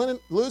child's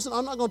losing,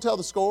 I'm not going to tell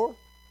the score.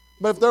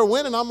 But if they're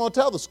winning, I'm going to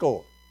tell the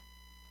score.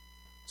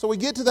 So we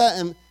get to that,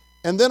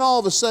 and then all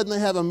of a sudden they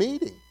have a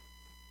meeting.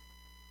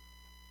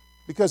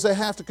 Because they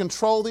have to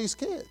control these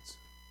kids.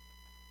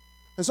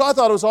 And so I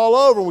thought it was all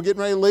over, and we're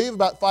getting ready to leave.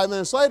 About 5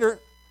 minutes later,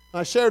 and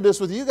I shared this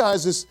with you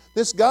guys,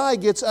 this guy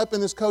gets up in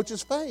this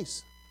coach's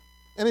face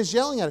and is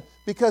yelling at him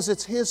because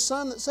it's his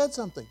son that said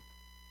something.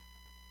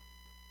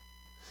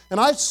 And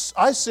I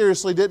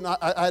seriously didn't.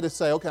 I had to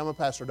say, okay, I'm a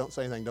pastor. Don't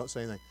say anything. Don't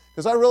say anything.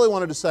 Because I really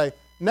wanted to say,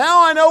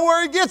 now I know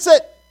where he gets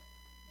it.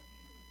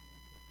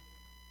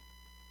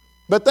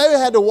 But they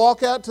had to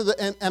walk out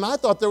to and I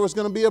thought there was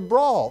going to be a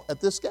brawl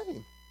at this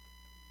game.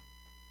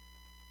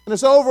 And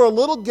it's over a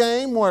little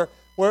game where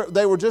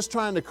they were just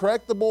trying to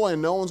correct the boy,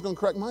 and no one's going to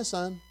correct my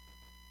son.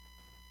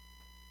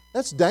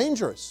 That's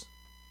dangerous.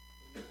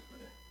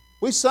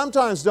 We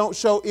sometimes don't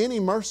show any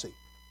mercy.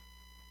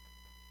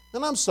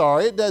 And I'm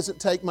sorry, it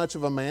doesn't take much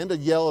of a man to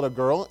yell at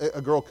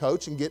a girl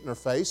coach and get in her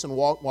face and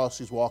walk while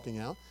she's walking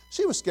out.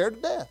 She was scared to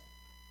death.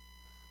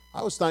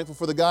 I was thankful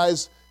for the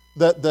guys,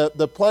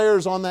 the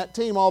players on that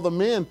team, all the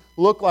men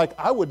looked like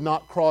I would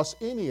not cross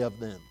any of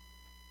them.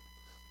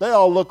 They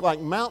all looked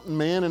like mountain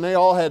men, and they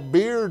all had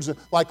beards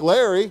like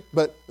Larry,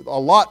 but a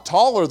lot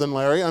taller than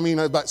Larry. I mean,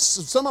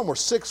 some of them were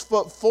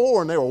 6'4",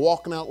 and they were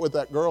walking out with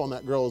that girl, and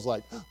that girl was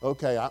like,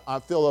 okay, I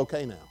feel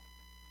okay now.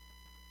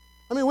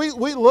 I mean,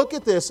 we look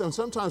at this, and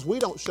sometimes we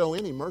don't show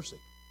any mercy.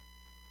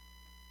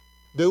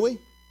 Do we?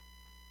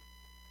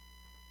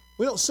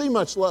 We don't see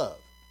much love.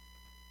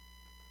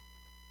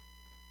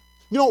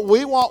 You know,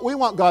 we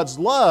want God's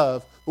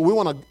love, but we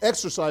want to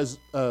exercise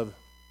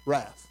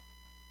wrath.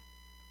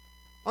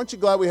 Aren't you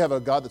glad we have a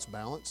God that's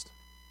balanced?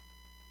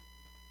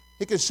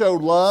 He can show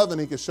love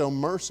and He can show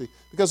mercy.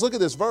 Because look at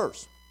this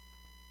verse.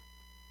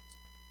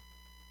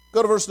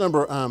 Go to verse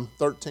number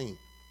 13.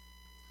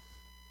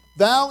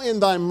 Thou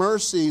in thy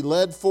mercy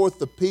led forth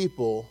the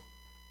people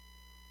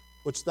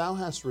which thou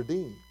hast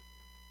redeemed.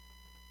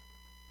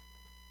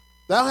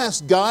 Thou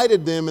hast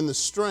guided them in the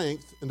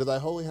strength into thy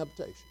holy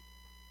habitation.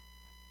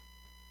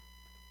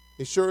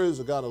 He sure is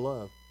a God of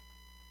love.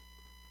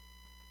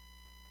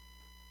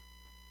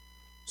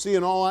 See,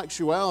 in all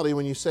actuality,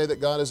 when you say that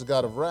God is a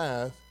God of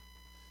wrath,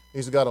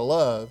 He's a God of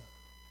love,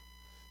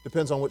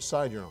 depends on which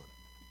side you're on.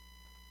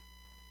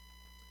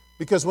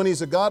 Because when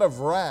He's a God of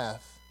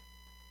wrath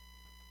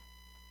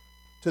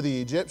to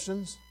the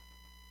Egyptians,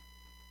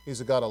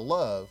 He's a God of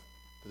love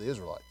to the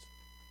Israelites.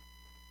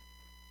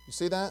 You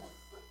see that?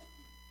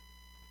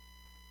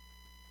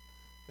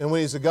 And when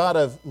He's a God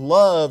of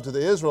love to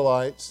the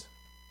Israelites,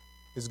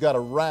 He's a God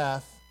of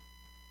wrath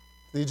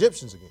to the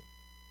Egyptians again.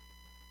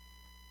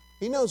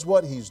 He knows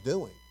what He's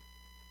doing,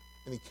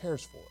 and He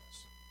cares for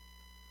us.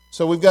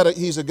 So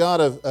He's a God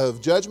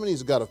of judgment,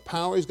 He's a God of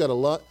power, He's got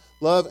a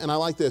love, and I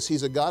like this,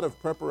 He's a God of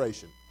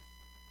preparation.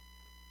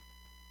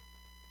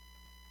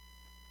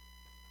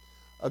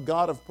 A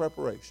God of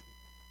preparation.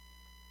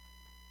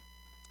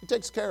 He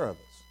takes care of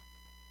us.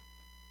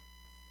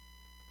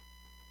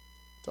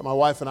 So my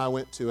wife and I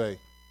went to a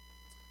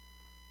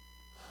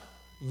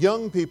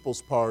young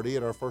people's party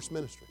at our first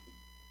ministry.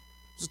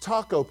 It was a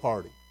taco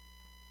party.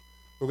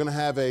 We're going to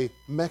have a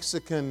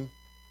Mexican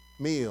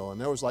meal.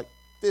 And there was like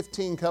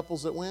 15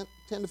 couples that went,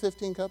 10 to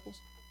 15 couples.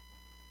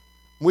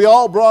 We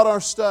all brought our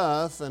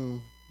stuff,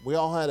 and we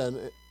all had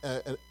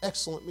an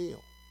excellent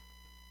meal.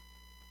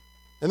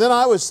 And then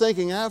I was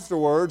thinking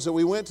afterwards that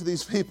we went to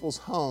these people's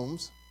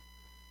homes,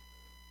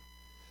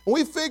 and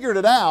we figured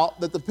it out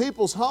that the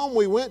people's home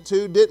we went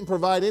to didn't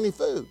provide any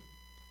food.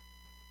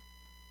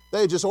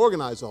 They had just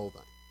organized the whole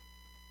thing.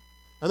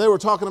 And they were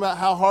talking about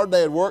how hard they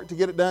had worked to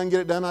get it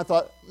done. I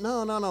thought,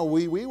 no,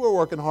 we were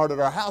working hard at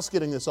our house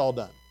getting this all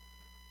done.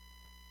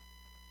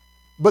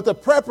 But the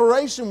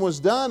preparation was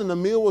done and the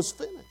meal was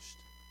finished.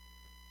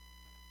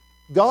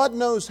 God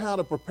knows how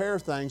to prepare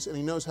things and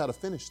He knows how to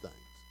finish things.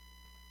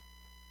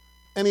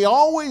 And He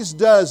always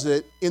does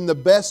it in the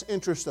best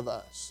interest of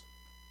us.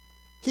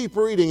 Keep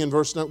reading in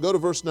go to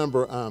verse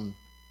number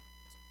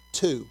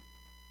 2.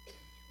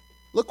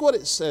 Look what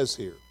it says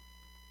here.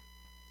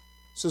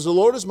 It says, the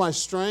Lord is my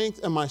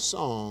strength and my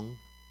song.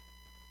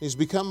 He's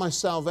become my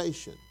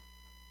salvation.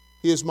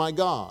 He is my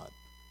God.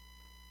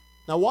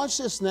 Now watch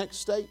this next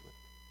statement.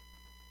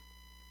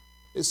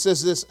 It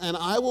says this, and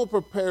I will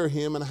prepare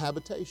him a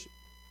habitation.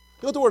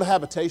 You know what the word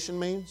habitation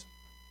means?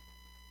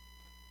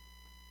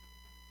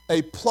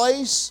 A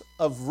place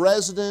of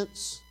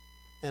residence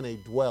and a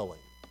dwelling.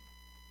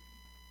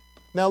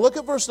 Now look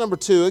at verse number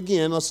 2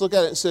 again. Let's look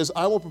at it. It says,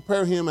 I will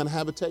prepare him an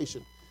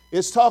habitation.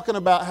 It's talking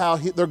about how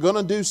they're going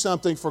to do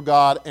something for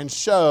God and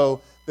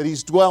show that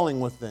He's dwelling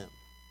with them.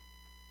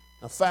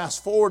 Now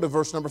fast forward to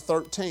verse number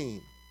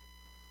 13.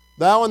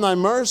 Thou in thy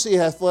mercy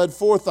hast led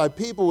forth thy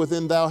people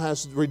within thou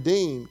hast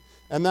redeemed,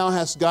 and thou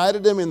hast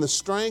guided them in the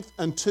strength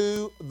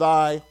unto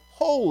thy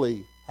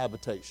holy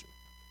habitation.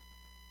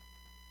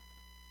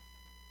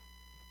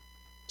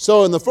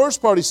 So in the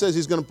first part He says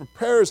He's going to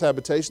prepare His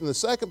habitation. In the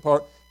second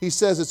part He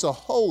says it's a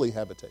holy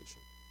habitation.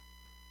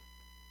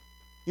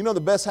 You know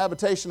the best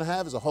habitation to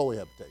have is a holy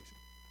habitation.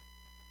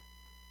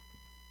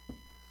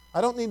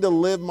 I don't need to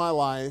live my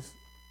life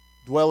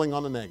dwelling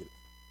on the negative.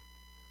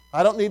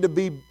 I don't need to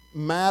be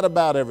mad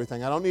about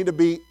everything. I don't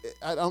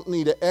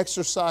need to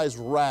exercise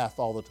wrath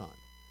all the time.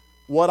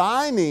 What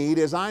I need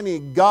is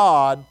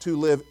God to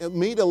live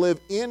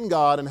in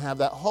God and have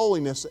that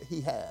holiness that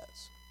He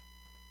has.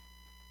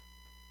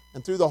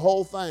 And through the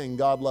whole thing,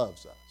 God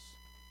loves us.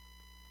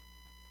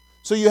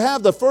 So you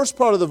have the first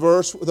part of the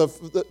verse,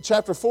 the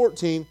chapter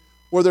 14,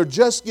 where they're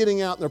just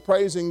getting out and they're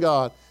praising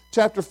God.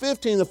 Chapter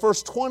 15, the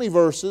first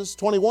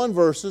 21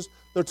 verses,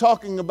 they're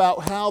talking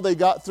about how they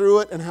got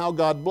through it and how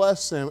God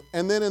blessed them.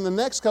 And then in the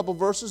next couple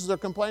verses, they're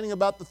complaining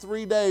about the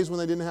 3 days when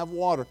they didn't have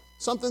water,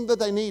 something that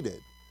they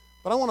needed.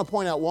 But I want to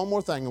point out one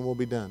more thing and we'll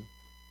be done.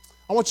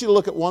 I want you to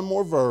look at one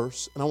more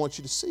verse and I want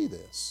you to see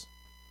this.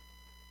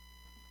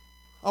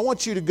 I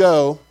want you to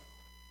go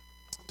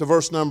to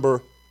verse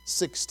number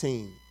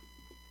 16.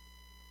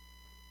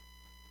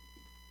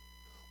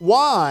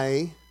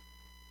 Why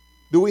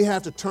do we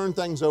have to turn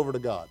things over to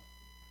God?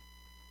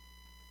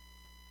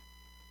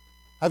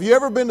 Have you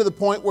ever been to the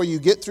point where you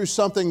get through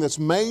something that's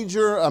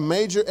major,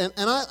 and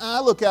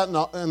I look out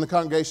in the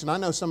congregation, I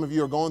know some of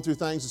you are going through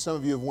things and some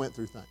of you have went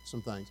through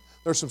some things.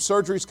 There's some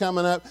surgeries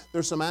coming up.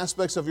 There's some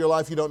aspects of your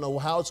life you don't know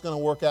how it's going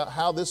to work out,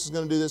 how this is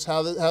going to do this,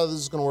 how this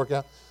is going to work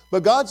out.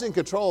 But God's in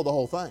control of the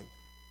whole thing.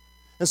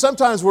 And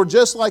sometimes we're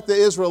just like the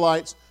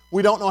Israelites.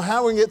 We don't know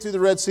how we can get through the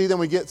Red Sea, then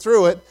we get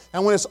through it.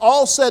 And when it's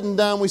all said and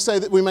done,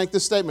 we make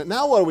this statement,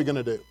 now what are we going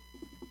to do?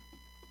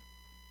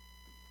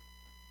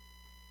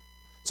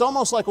 It's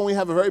almost like when we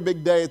have a very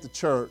big day at the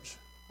church.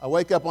 I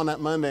wake up on that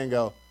Monday and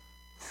go,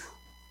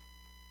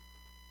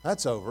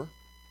 that's over.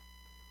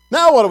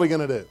 Now what are we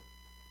going to do?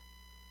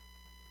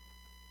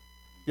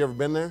 You ever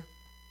been there?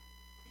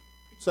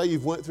 Say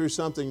you've went through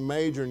something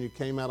major and you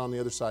came out on the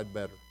other side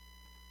better.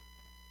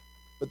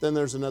 But then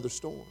there's another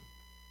storm.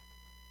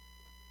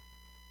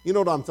 You know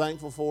what I'm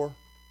thankful for?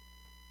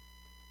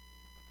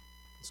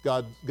 It's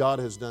God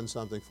has done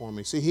something for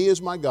me. See, He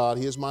is my God.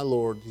 He is my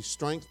Lord. He's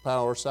strength,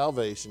 power,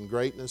 salvation,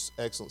 greatness,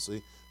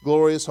 excellency,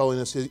 glorious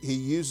holiness. He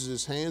uses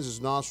His hands,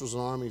 His nostrils,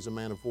 and arm. He's a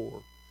man of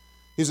war.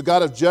 He's a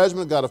God of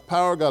judgment, God of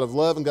power, God of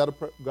love, and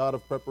God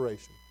of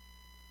preparation.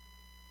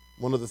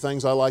 One of the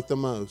things I like the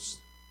most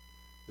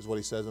is what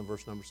He says in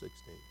verse number 16.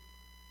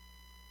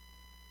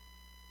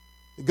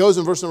 It goes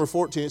in verse number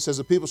 14. It says,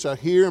 the people shall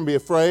hear and be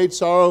afraid.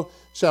 Sorrow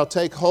shall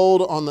take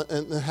hold on the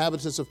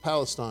inhabitants of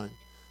Palestine.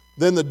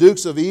 Then the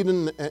dukes of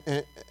Edom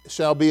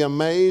shall be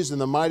amazed,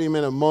 and the mighty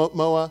men of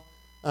Moab,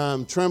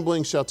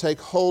 trembling shall take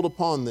hold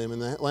upon them,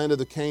 and the land of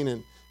the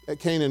Canaan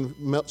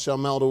shall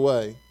melt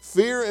away.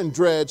 Fear and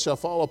dread shall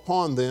fall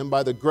upon them.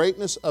 By the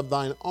greatness of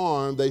thine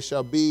arm they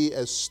shall be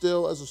as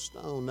still as a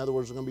stone. In other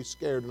words, they're going to be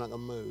scared. They're not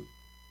going to move.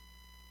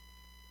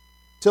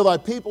 Till thy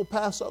people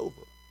pass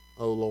over,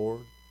 O Lord.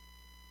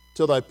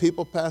 Till thy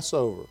people pass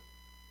over.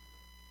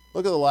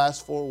 Look at the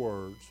last four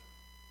words.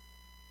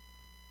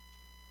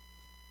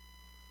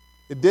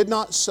 It did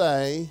not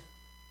say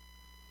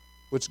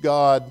which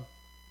God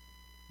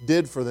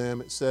did for them.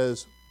 It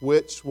says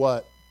which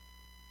what?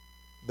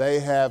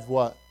 They have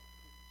what?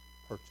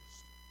 Purchased.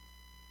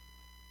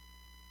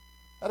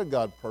 How did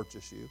God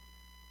purchase you?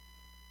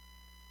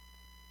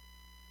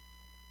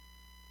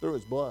 Through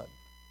His blood.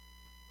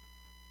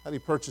 How did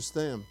He purchase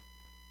them?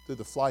 Through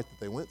the flight that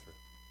they went through.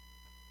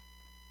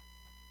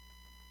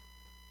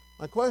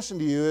 My question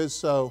to you is,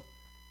 so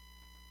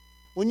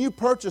when you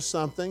purchase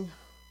something,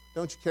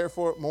 don't you care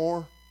for it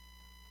more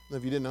than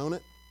if you didn't own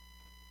it?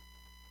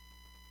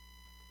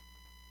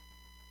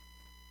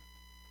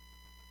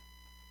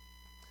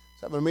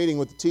 I was having a meeting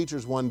with the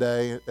teachers one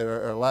day at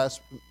our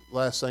last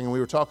thing, and we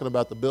were talking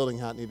about the building,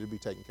 how it needed to be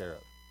taken care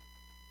of.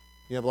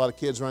 You have a lot of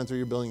kids running through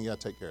your building, you got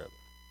to take care of it.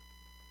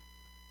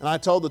 And I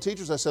told the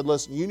teachers, I said,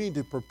 listen, you need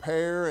to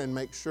prepare and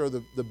make sure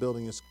the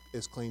building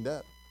is cleaned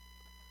up.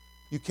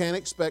 You can't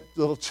expect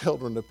little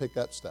children to pick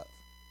up stuff.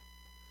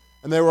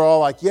 And they were all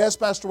like, yes,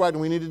 Pastor White,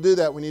 we need to do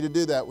that, we need to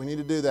do that, we need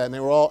to do that. And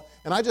they were all,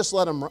 and I just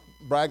let them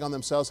brag on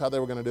themselves how they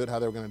were going to do it, how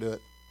they were going to do it.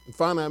 And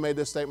finally I made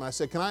this statement. I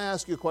said, can I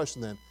ask you a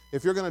question then?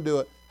 If you're going to do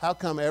it, how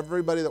come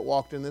everybody that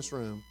walked in this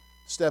room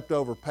stepped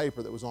over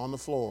paper that was on the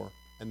floor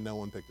and no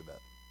one picked it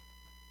up?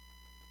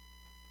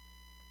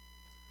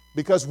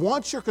 Because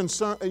once you're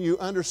concerned and you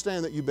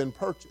understand that you've been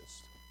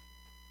purchased,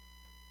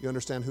 you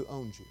understand who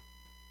owns you.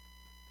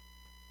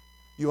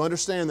 You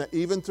understand that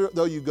even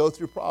though you go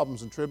through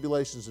problems and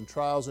tribulations and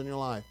trials in your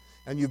life,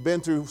 and you've been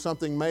through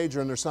something major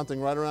and there's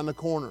something right around the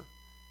corner,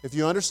 if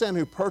you understand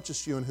who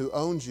purchased you and who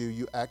owns you,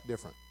 you act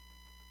different.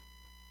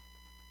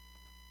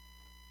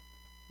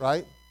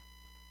 Right?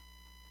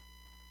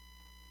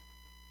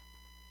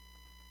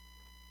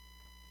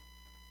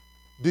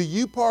 Do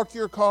you park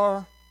your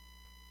car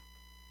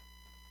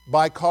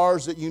by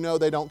cars that you know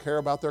they don't care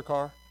about their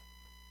car?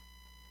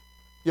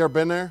 You ever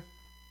been there?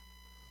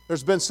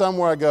 There's been some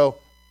where I go,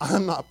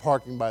 I'm not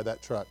parking by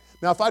that truck.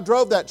 Now, if I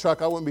drove that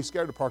truck, I wouldn't be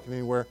scared of parking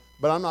anywhere,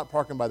 but I'm not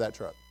parking by that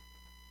truck.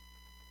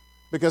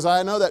 Because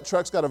I know that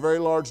truck's got a very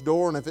large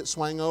door, and if it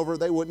swang over,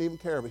 they wouldn't even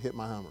care if it hit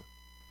my Hummer.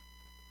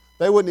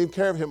 They wouldn't even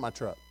care if it hit my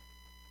truck.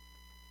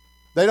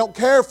 They don't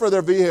care for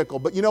their vehicle,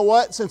 but you know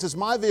what? Since it's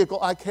my vehicle,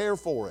 I care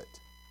for it.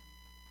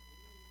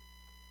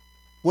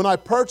 When I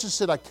purchased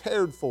it, I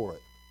cared for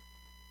it.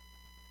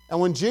 And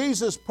when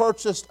Jesus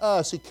purchased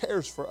us, He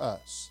cares for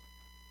us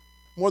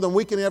more than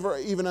we can ever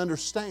even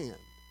understand.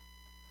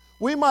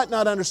 We might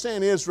not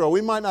understand Israel,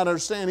 we might not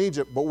understand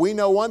Egypt, but we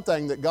know one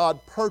thing, that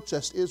God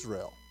purchased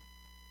Israel.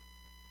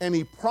 And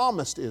He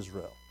promised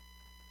Israel.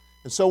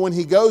 And so when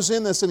He goes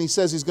in this and He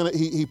says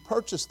He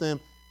purchased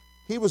them,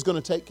 He was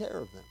going to take care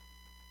of them.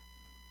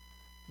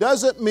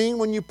 Doesn't mean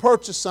when you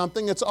purchase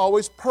something it's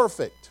always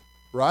perfect,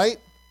 right?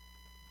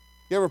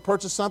 You ever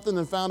purchased something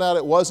and found out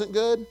it wasn't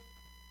good?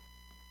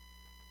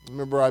 I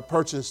remember I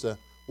purchased a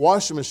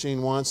washing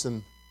machine once,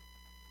 and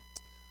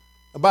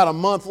about a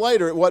month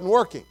later it wasn't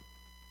working.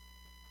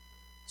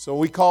 So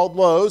we called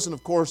Lowe's, and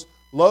of course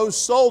Lowe's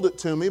sold it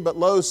to me, but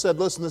Lowe's said,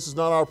 listen, this is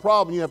not our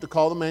problem. You have to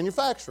call the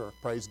manufacturer.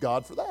 Praise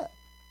God for that.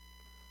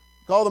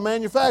 Call the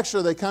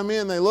manufacturer. They come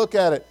in, they look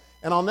at it,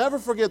 And I'll never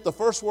forget the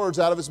first words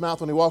out of his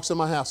mouth when he walks in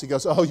my house. He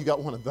goes, "Oh, you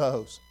got one of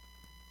those."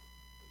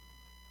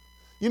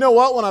 You know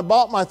what? When I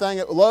bought my thing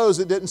at Lowe's,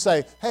 it didn't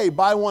say, "Hey,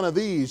 buy one of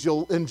these.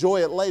 You'll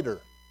enjoy it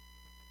later."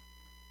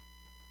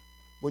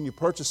 When you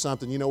purchase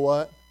something, you know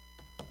what?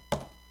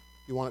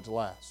 You want it to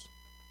last.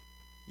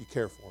 You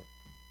care for it.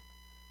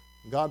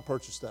 And God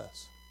purchased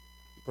us.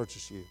 He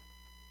purchased you.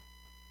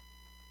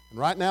 And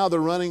right now they're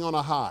running on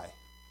a high.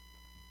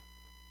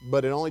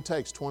 But it only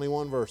takes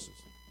 21 verses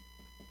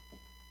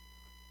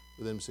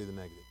for them to see the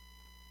negative.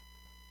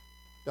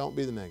 Don't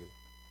be the negative.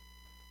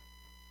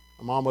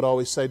 My mom would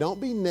always say,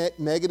 don't be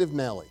negative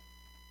Nellie.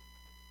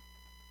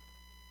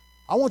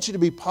 I want you to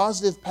be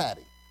positive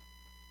Patty.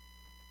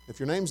 If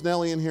your name's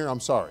Nellie in here, I'm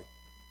sorry.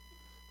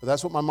 But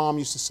that's what my mom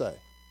used to say.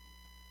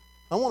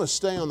 I want to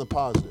stay on the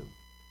positive.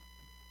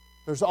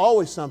 There's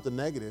always something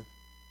negative.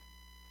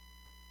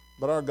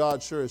 But our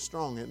God sure is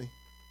strong, isn't He?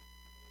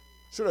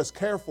 Sure does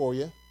care for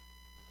you.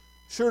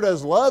 Sure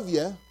does love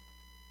you.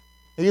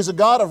 He's a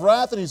God of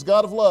wrath and He's a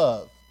God of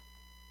love.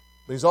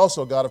 But He's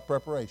also a God of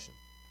preparation.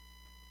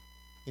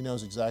 He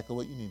knows exactly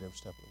what you need every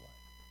step of the way.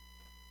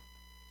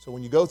 So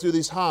when you go through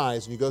these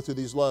highs and you go through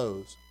these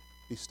lows,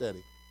 be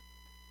steady.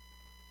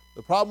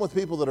 The problem with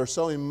people that are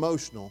so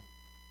emotional,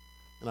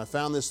 and I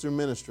found this through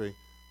ministry,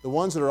 the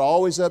ones that are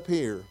always up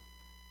here,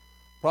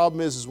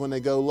 problem is when they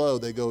go low,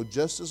 they go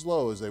just as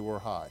low as they were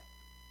high.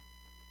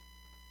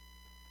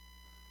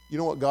 You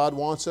know what God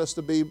wants us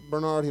to be,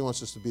 Bernard? He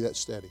wants us to be that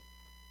steady.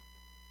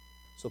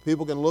 So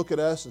people can look at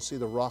us and see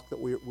the rock that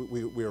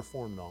we are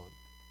formed on.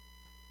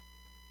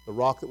 The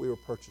rock that we were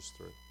purchased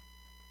through.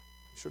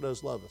 He sure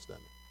does love us,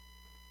 doesn't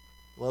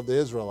He? Love the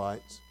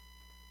Israelites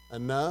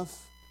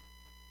enough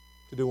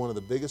to do one of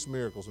the biggest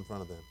miracles in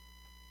front of them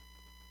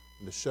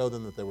and to show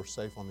them that they were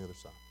safe on the other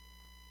side.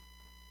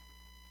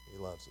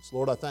 He loves us.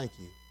 Lord, I thank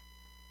You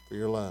for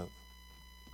Your love.